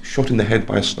was, he was shot in the head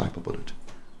by a sniper bullet.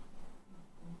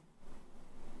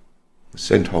 Was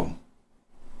sent home.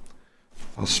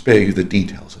 I'll spare you the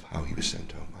details of how he was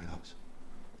sent home, my loves.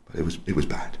 But it was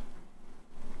bad.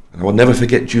 And I will never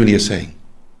forget Julia saying,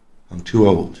 I'm too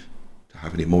old to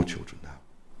have any more children now.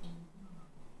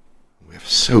 And we're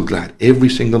so glad every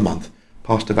single month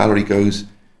Pastor Valerie goes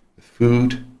with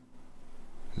food,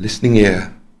 listening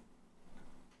ear,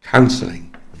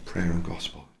 counseling, and prayer and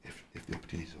gospel if the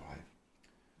opportunities arrive.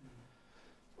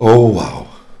 Oh, wow.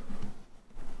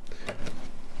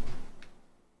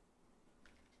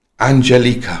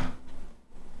 Angelica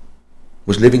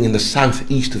was living in the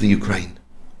southeast of the Ukraine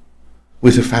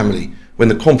with her family. When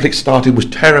the conflict started, was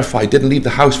terrified, didn't leave the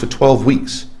house for 12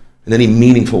 weeks in any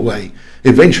meaningful way.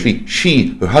 Eventually,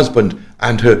 she, her husband,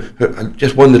 and her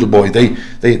just one little boy, they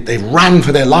ran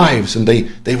for their lives, and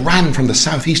they ran from the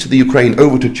southeast of the Ukraine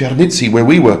over to Chernivtsi, where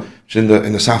we were, which is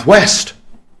in the southwest.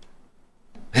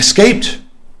 They escaped,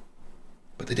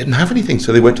 but they didn't have anything,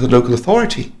 so they went to the local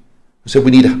authority and said, we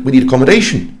need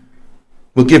accommodation.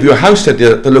 We'll give you a house, said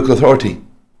the local authority.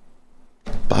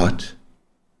 But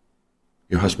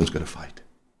your husband's going to fight.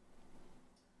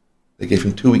 They gave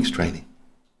him 2 weeks training,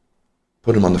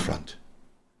 put him on the front,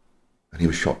 and he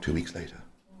was shot 2 weeks later.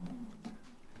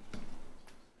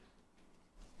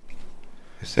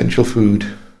 Essential food,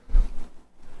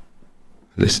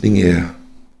 listening ear,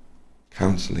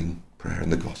 counseling, prayer,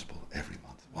 and the gospel every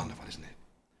month. Wonderful, isn't it?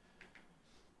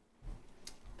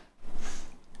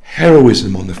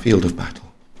 Heroism on the field of battle.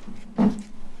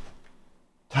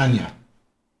 Tanya,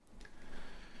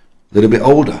 a little bit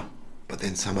older, but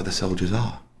then some of the soldiers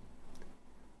are.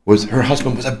 Her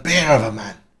husband was a bear of a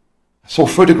man. I saw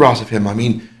photographs of him. I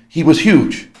mean, he was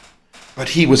huge, but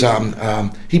he was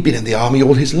he'd been in the army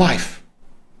all his life.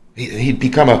 He'd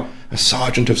become a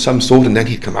sergeant of some sort, and then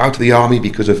he'd come out of the army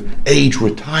because of age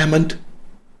retirement.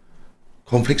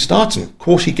 Conflict starts, and of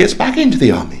course he gets back into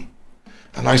the army.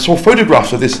 And I saw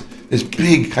photographs of this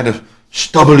big kind of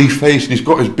stubbly face, and he's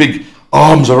got his big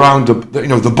arms around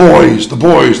the boys,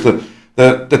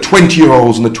 the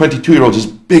 20-year-olds and the 22-year-olds, his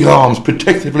big arms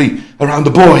protectively around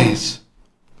the boys.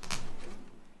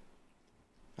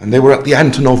 And they were at the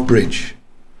Antonov Bridge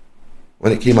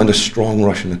when it came under strong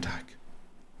Russian attack.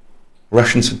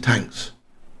 Russians had tanks,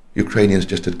 Ukrainians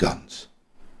just had guns.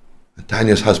 And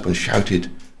Tanya's husband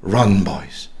shouted, "Run,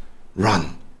 boys,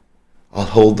 run. I'll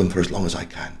hold them for as long as I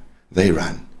can." They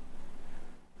ran.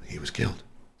 He was killed.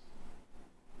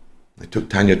 It took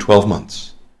Tanya 12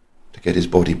 months to get his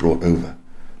body brought over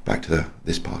back to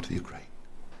this part of the Ukraine.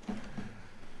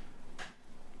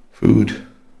 Food,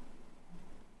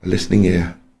 a listening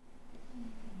ear,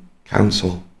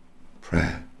 counsel,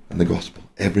 prayer, and the gospel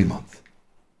every month.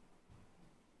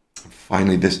 And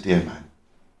finally, this dear man,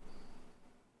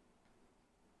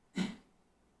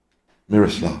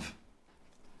 Miroslav.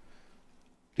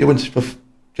 Dear ones,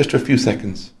 just for a few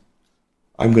seconds,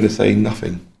 I'm going to say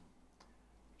nothing.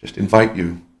 Just invite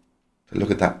you to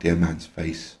look at that dear man's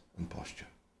face and posture.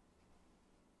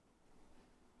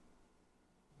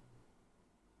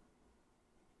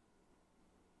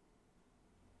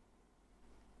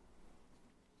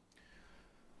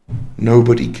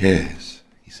 Nobody cares,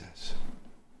 he says.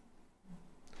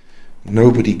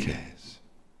 Nobody cares.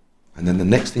 And then the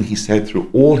next thing he said through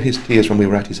all his tears when we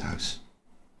were at his house,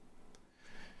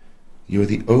 you are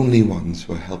the only ones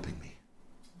who are helping me.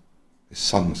 His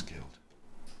son was killed.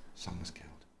 His son was killed.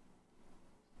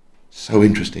 So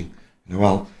interesting. You know,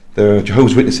 well, the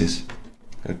Jehovah's Witnesses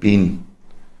have been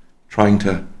trying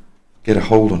to get a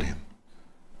hold on him.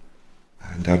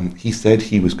 And he said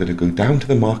he was going to go down to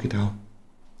the market owl.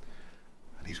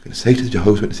 And he was going to say to the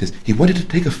Jehovah's Witnesses, he wanted to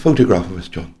take a photograph of us,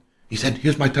 John. He said,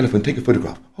 here's my telephone, take a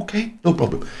photograph. Okay, no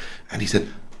problem. And he said,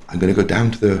 I'm going to go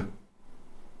down to the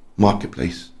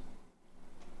marketplace,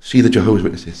 see the Jehovah's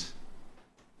Witnesses,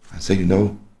 and say, you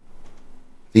know,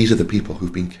 these are the people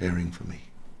who've been caring for me.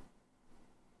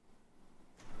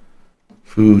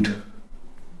 Food,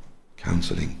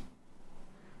 counseling,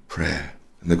 prayer,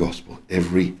 and the gospel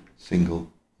every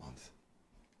single month.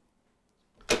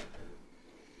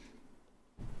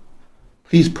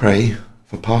 Please pray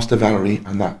for Pastor Valerie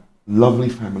and that lovely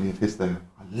family of his there.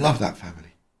 I love that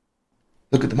family.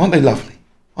 Look at them. Aren't they lovely?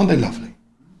 Aren't they lovely?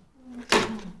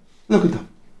 Look at them.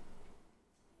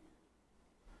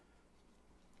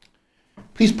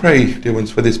 Please pray, dear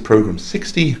ones, for this program.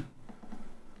 60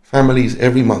 families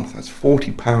every month. That's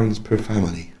 £40 per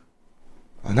family.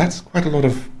 And that's quite a lot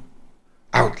of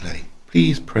outlay.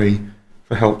 Please pray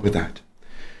for help with that.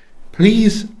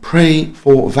 Please pray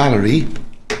for Valerie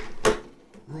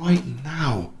right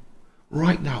now.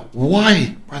 Right now.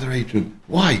 Why, Brother Adrian?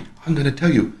 Why? I'm going to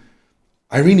tell you.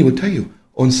 Irene will tell you.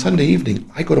 On Sunday evening,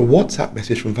 I got a WhatsApp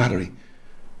message from Valerie.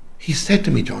 He said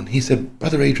to me, John, he said,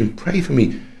 Brother Adrian, pray for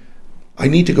me. I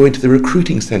need to go into the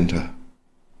recruiting centre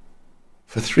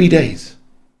for 3 days.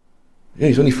 Yeah,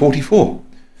 he's only 44.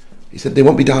 He said they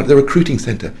won't be down at the recruiting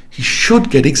centre. He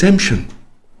should get exemption.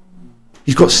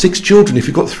 He's got 6 children. If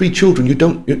you've got 3 children, you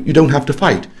don't have to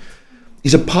fight.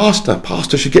 He's a pastor.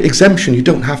 Pastor should get exemption. You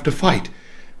don't have to fight.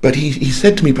 But he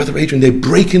said to me, Brother Adrian, they're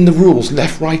breaking the rules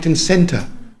left, right and centre.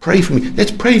 Pray for me.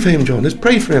 Let's pray for him, John. Let's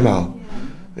pray for him, Al.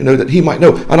 You know, that he might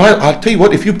know. And I'll tell you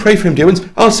what, if you pray for him, dear ones,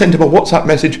 I'll send him a WhatsApp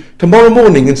message tomorrow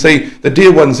morning and say, the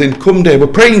dear ones in Cwmdare were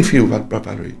praying for you,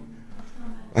 Valerie.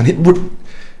 And it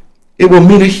will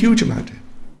mean a huge amount to him.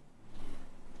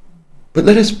 But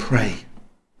let us pray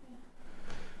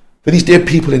for these dear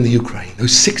people in the Ukraine,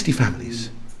 those 60 families.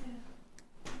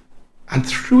 And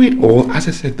through it all, as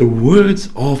I said, the words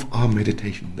of our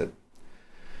meditation, that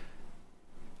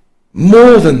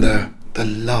more than the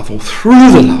love, or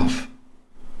through the love,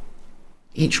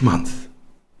 each month,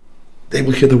 they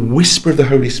will hear the whisper of the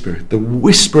Holy Spirit, the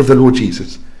whisper of the Lord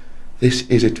Jesus. This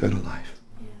is eternal life.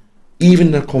 Even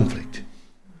in a conflict,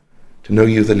 to know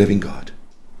you, the living God,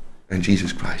 and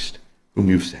Jesus Christ, whom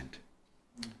you've sent.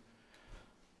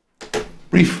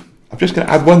 Brief. I'm just going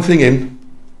to add one thing in.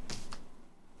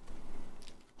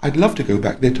 I'd love to go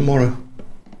back there tomorrow.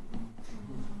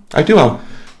 I do.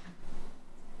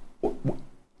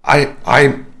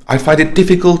 I find it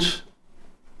difficult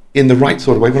in the right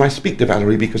sort of way when I speak to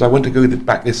Valerie, because I want to go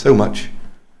back there so much,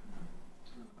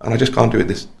 and I just can't do it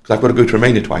because I've got to go to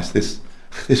Romania twice this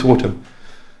autumn.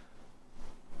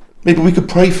 Maybe we could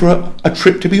pray for a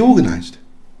trip to be organised.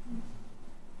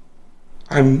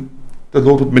 The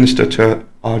Lord would minister to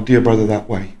our dear brother that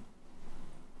way.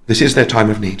 This is their time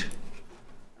of need,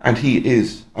 and he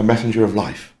is a messenger of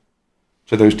life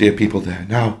to those dear people there.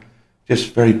 Now,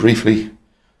 just very briefly,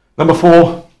 number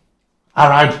 4,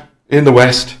 Arad in the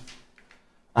West,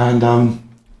 and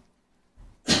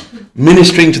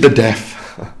ministering to the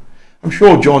deaf. I'm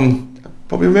sure John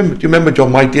probably remember. Do you remember,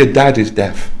 John? My dear dad is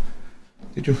deaf.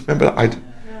 Did you remember that?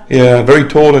 Yeah, very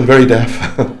tall and very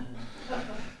deaf.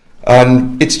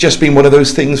 And it's just been one of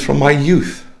those things from my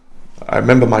youth. I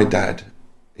remember my dad.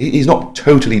 He's not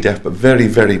totally deaf, but very,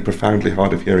 very profoundly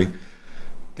hard of hearing.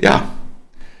 Yeah.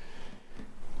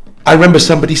 I remember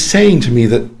somebody saying to me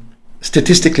that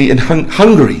statistically in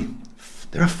Hungary,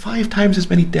 there are 5 times as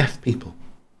many deaf people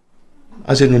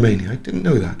as in Romania. I didn't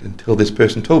know that until this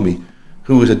person told me,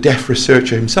 who was a deaf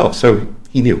researcher himself, so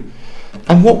he knew.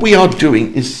 And what we are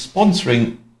doing is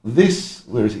sponsoring this,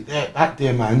 where is he? There, that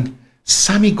dear man,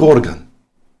 Sammy Gorgon.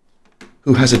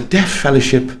 who has a deaf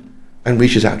fellowship and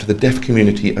reaches out to the deaf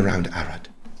community around Arad.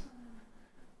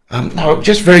 Now,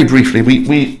 just very briefly,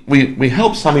 we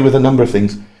help Sammy with a number of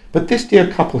things, but this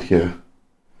dear couple here,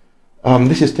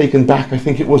 this is taken back, I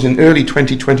think it was in early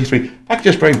 2023. If I could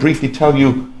just very briefly tell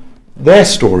you their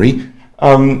story.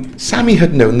 Sammy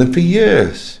had known them for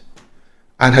years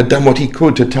and had done what he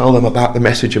could to tell them about the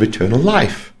message of eternal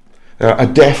life. A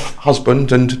deaf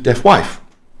husband and deaf wife.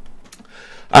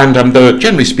 And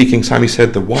generally speaking, Sammy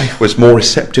said the wife was more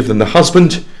receptive than the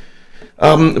husband.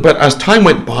 But as time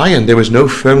went by and there was no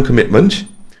firm commitment,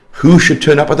 who should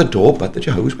turn up at the door but the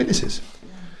Jehovah's Witnesses?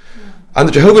 And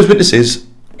the Jehovah's Witnesses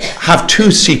have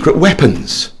two secret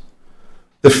weapons.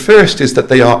 The first is that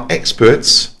they are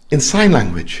experts in sign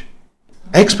language.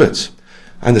 Experts.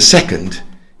 And the second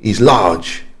is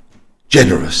large,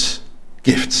 generous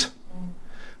gifts.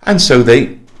 And so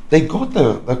they got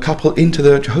the couple into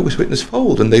the Jehovah's Witness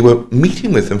fold, and they were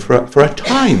meeting with them for a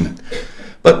time.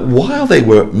 But while they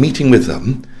were meeting with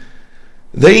them,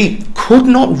 they could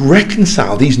not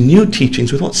reconcile these new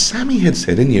teachings with what Sammy had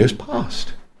said in years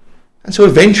past. And so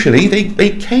eventually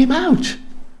they came out.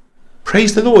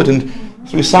 Praise the Lord. And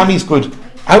through Sammy's good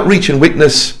outreach and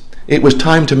witness, it was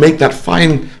time to make that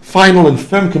final and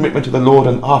firm commitment to the Lord,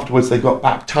 and afterwards they got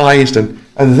baptized, and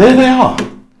there they are.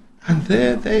 And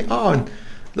there they are.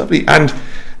 Lovely. And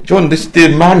John, this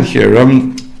dear man here,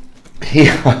 in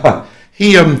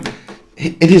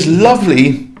his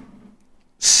lovely,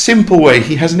 simple way,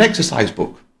 he has an exercise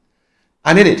book.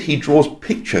 And in it he draws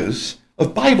pictures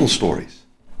of Bible stories.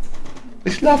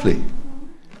 It's lovely.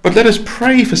 But let us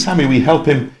pray for Sammy. We help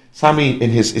him, Sammy, in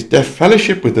his deaf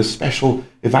fellowship with the special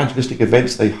evangelistic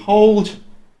events they hold.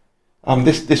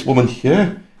 This woman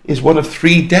here is one of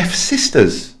 3 deaf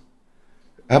sisters.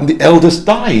 The eldest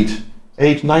died,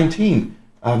 age 19.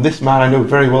 This man I know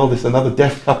very well. This is another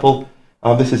deaf couple.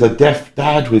 This is a deaf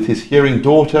dad with his hearing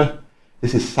daughter.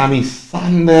 This is Sammy's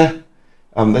son there.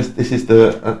 This is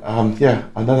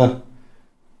another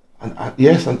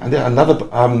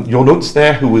Jonuts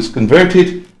there who was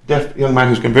converted, deaf young man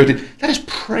who's converted. Let us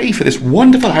pray for this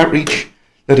wonderful outreach.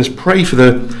 Let us pray for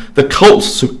the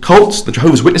cults, the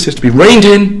Jehovah's Witnesses to be reined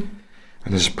in.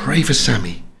 And let us pray for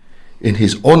Sammy in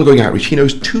his ongoing outreach. He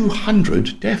knows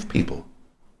 200 deaf people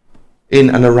in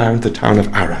and around the town of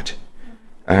Arad.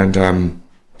 And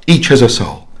each has a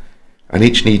soul. And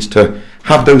each needs to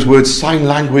have those words sign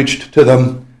languaged to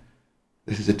them.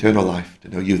 This is eternal life, to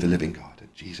know you, the living God,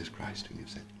 and Jesus Christ, whom you've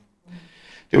sent.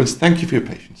 Dear ones, thank you for your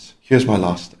patience. Here's our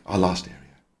last area.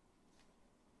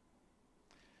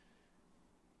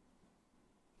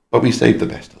 But we saved the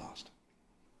best to last.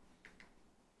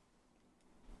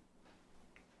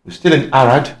 We're still in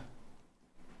Arad.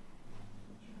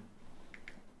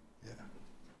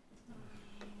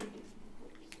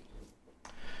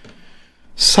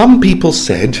 Some people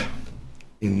said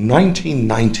in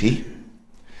 1990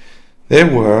 there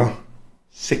were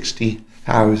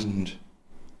 60,000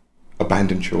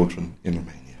 abandoned children in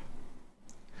Romania.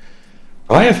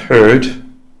 I have heard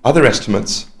other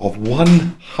estimates of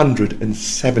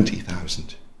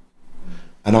 170,000,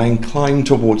 and I incline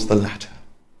towards the latter.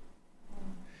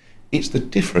 It's the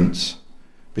difference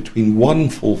between 1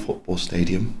 full football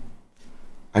stadium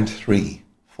and 3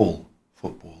 full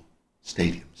football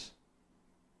stadiums,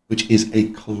 which is a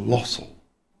colossal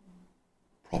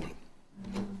problem.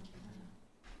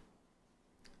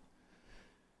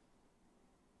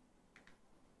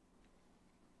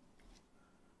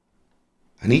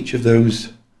 And each of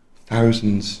those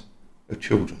thousands of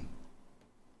children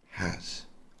has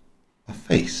a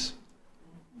face.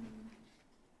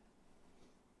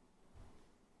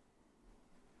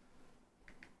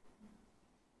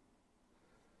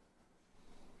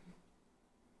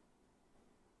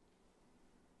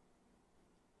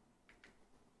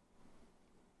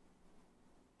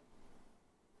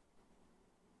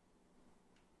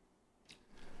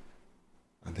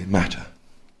 And they matter.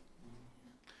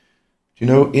 Do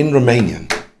you know, in Romanian,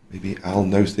 maybe Al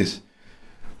knows this,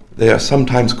 they are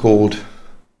sometimes called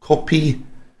copii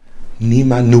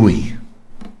nimănui,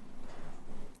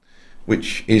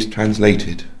 which is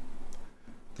translated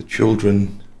the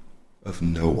children of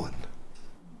no one.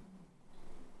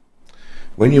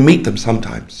 When you meet them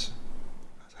sometimes,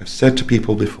 as I've said to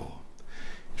people before,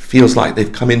 it feels like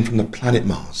they've come in from the planet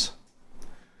Mars.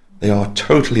 They are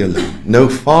totally alone. No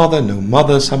father, no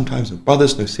mother, sometimes no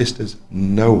brothers, no sisters,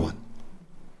 no one.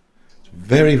 It's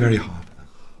very, very hard for them.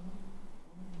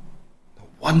 The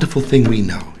wonderful thing we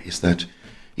know is that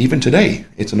even today,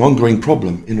 it's an ongoing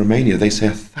problem in Romania. They say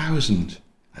 1,000,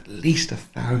 at least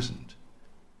 1,000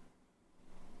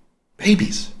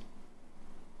 babies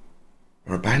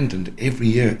are abandoned every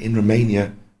year in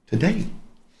Romania today.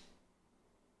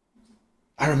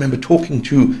 I remember talking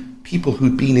to people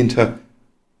who'd been into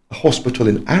a hospital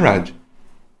in Arad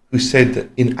who said that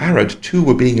in Arad 2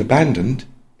 were being abandoned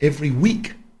every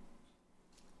week.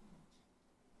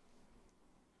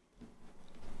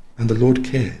 And the Lord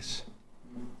cares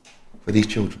for these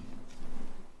children.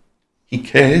 He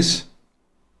cares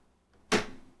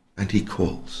and he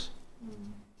calls.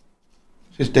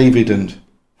 This is David and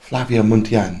Flavia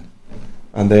Muntean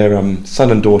and their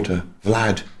son and daughter,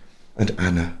 Vlad and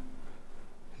Anna.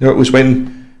 You know, it was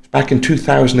back in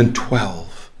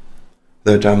 2012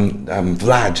 that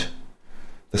Vlad,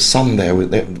 the son there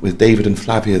with David and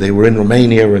Flavia, they were in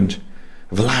Romania, and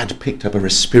Vlad picked up a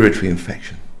respiratory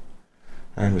infection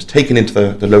and was taken into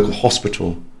the local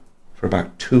hospital for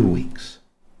about 2 weeks.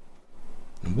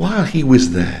 And while he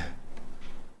was there,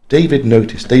 David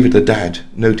the dad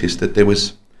noticed that there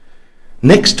was,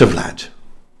 next to Vlad,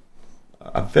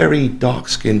 a very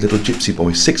dark-skinned little gypsy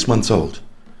boy, 6 months old,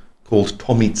 called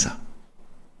Tomica.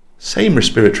 Same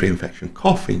respiratory infection,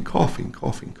 coughing.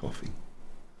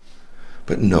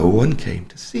 But no one came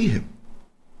to see him.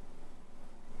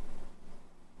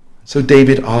 So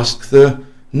David asked the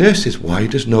nurses, why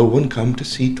does no one come to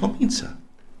see Tomica?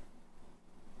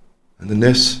 And the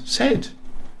nurse said,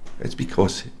 it's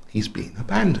because he's been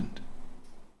abandoned.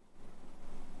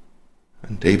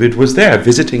 And David was there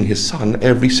visiting his son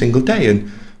every single day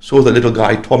and saw the little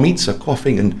guy Tomica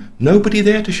coughing and nobody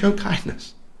there to show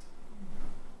kindness.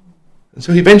 And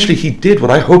so eventually he did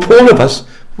what I hope all of us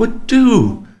would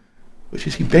do, which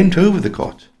is he bent over the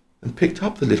cot and picked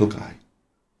up the little guy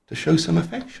to show some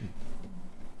affection.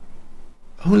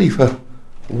 Only for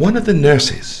one of the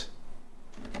nurses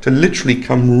to literally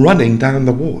come running down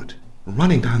the ward.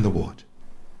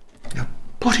 Now,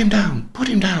 put him down.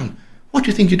 What do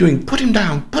you think you're doing? Put him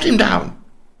down.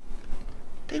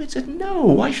 David said, no,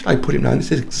 why should I put him down?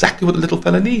 This is exactly what the little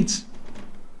fella needs.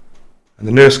 And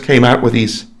the nurse came out with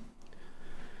these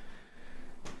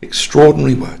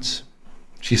extraordinary words.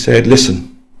 She said,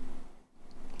 listen,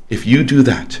 if you do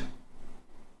that,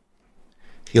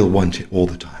 he'll want it all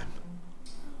the time.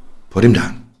 Put him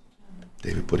down.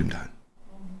 David put him down.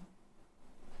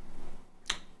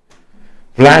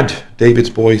 Vlad, David's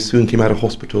boy, soon came out of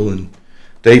hospital, and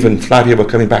Dave and Flavia were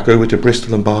coming back over to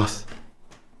Bristol and Bath.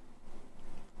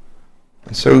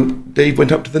 And so Dave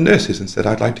went up to the nurses and said,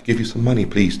 I'd like to give you some money,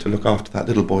 please, to look after that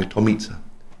little boy, Tomica.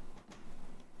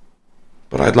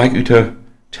 But I'd like you to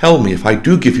tell me, if I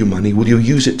do give you money, will you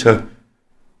use it to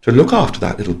look after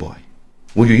that little boy?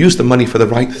 Will you use the money for the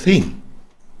right thing?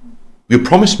 Will you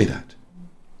promise me that?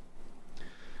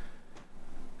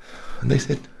 And they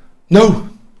said, no,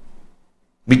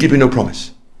 we give you no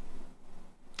promise.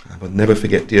 I will never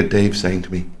forget dear Dave saying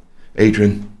to me,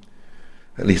 Adrian,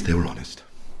 at least they were honest.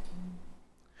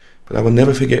 But I will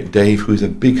never forget Dave, who's a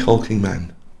big hulking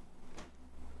man,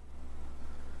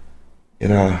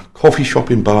 in a coffee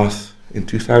shop in Bath in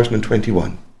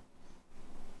 2021,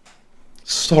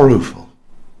 sorrowful,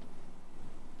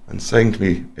 and saying to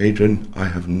me, Adrian, I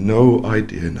have no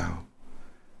idea now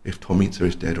if Tomica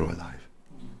is dead or alive.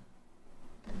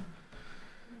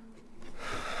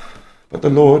 But the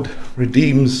Lord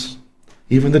redeems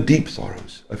even the deep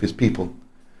sorrows of his people.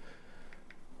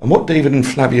 And what David and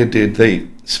Flavia did, they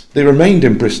remained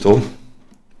in Bristol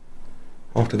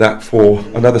after that for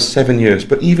another 7 years.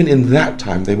 But even in that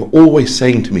time, they were always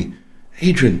saying to me,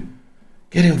 Adrian,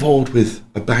 get involved with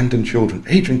abandoned children.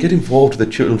 Adrian, get involved with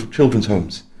the children's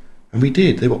homes. And we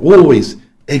did. They were always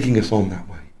egging us on that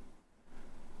way.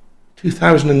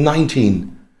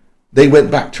 2019, they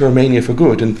went back to Romania for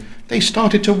good, and they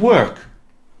started to work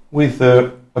with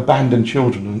abandoned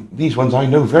children. And these ones I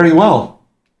know very well.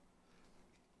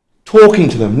 Talking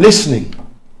to them, listening,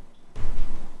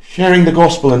 sharing the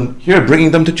gospel, and here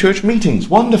bringing them to church meetings.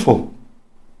 Wonderful,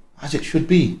 as it should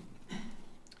be.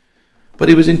 But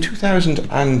it was in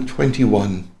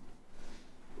 2021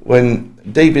 when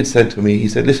David said to me, he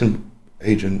said, listen,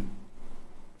 Adrian,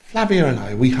 Flavia and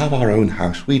I, we have our own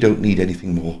house. We don't need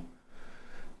anything more.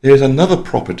 There's another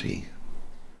property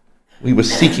we were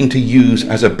seeking to use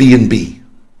as a B&B,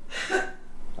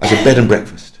 as a bed and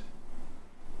breakfast.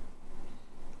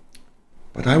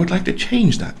 But I would like to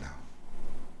change that now,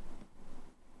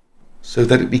 so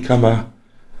that it become a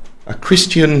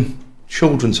Christian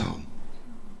children's home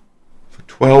for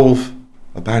 12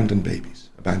 abandoned babies,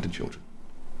 abandoned children,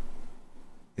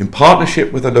 in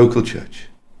partnership with a local church,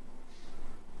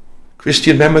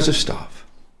 Christian members of staff,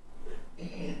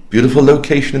 beautiful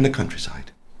location in the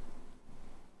countryside.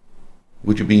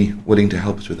 Would you be willing to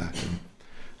help us with that? And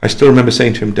I still remember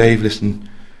saying to him, Dave, listen,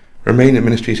 Romanian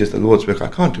Ministries is the Lord's work. I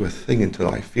can't do a thing until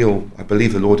I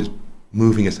believe the Lord is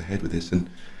moving us ahead with this. And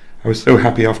I was so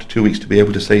happy after 2 weeks to be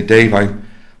able to say, Dave,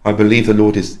 I believe the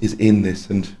Lord is in this.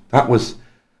 And that was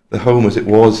the home as it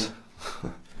was.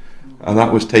 And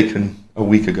that was taken a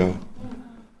week ago.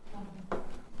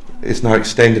 It's now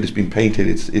extended, it's been painted,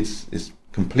 it's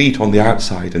complete on the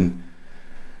outside, and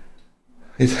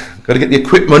it's got to get the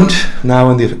equipment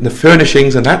now and the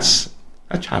furnishings, and that's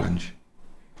a challenge.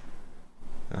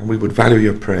 And we would value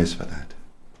your prayers for that.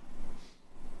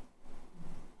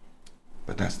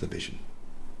 But that's the vision.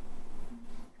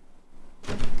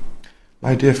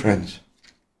 My dear friends,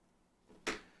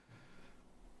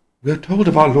 we are told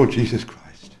of our Lord Jesus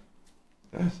Christ,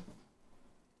 yes,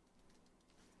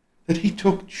 that he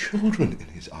took children in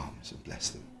his arms and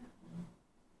blessed them.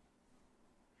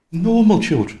 Normal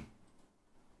children.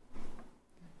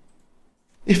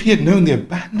 If he had known the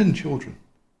abandoned children,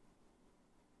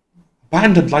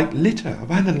 abandoned like litter,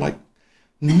 abandoned like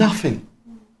nothing,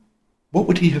 what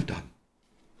would he have done?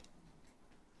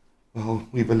 Well,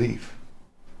 we believe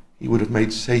he would have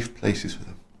made safe places for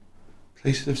them,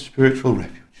 places of spiritual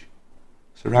refuge,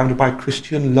 surrounded by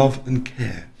Christian love and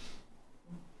care.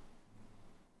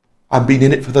 I've been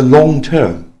in it for the long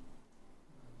term,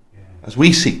 as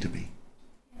we seek to be,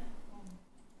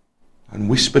 and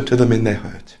whispered to them in their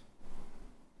hurt,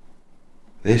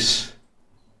 this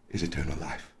is eternal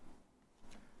life.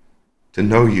 To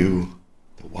know you,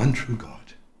 the one true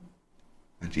God,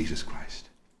 and Jesus Christ,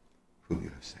 whom you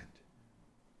have sent.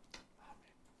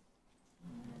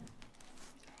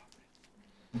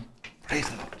 Amen. Praise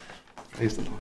the Lord. Praise the Lord.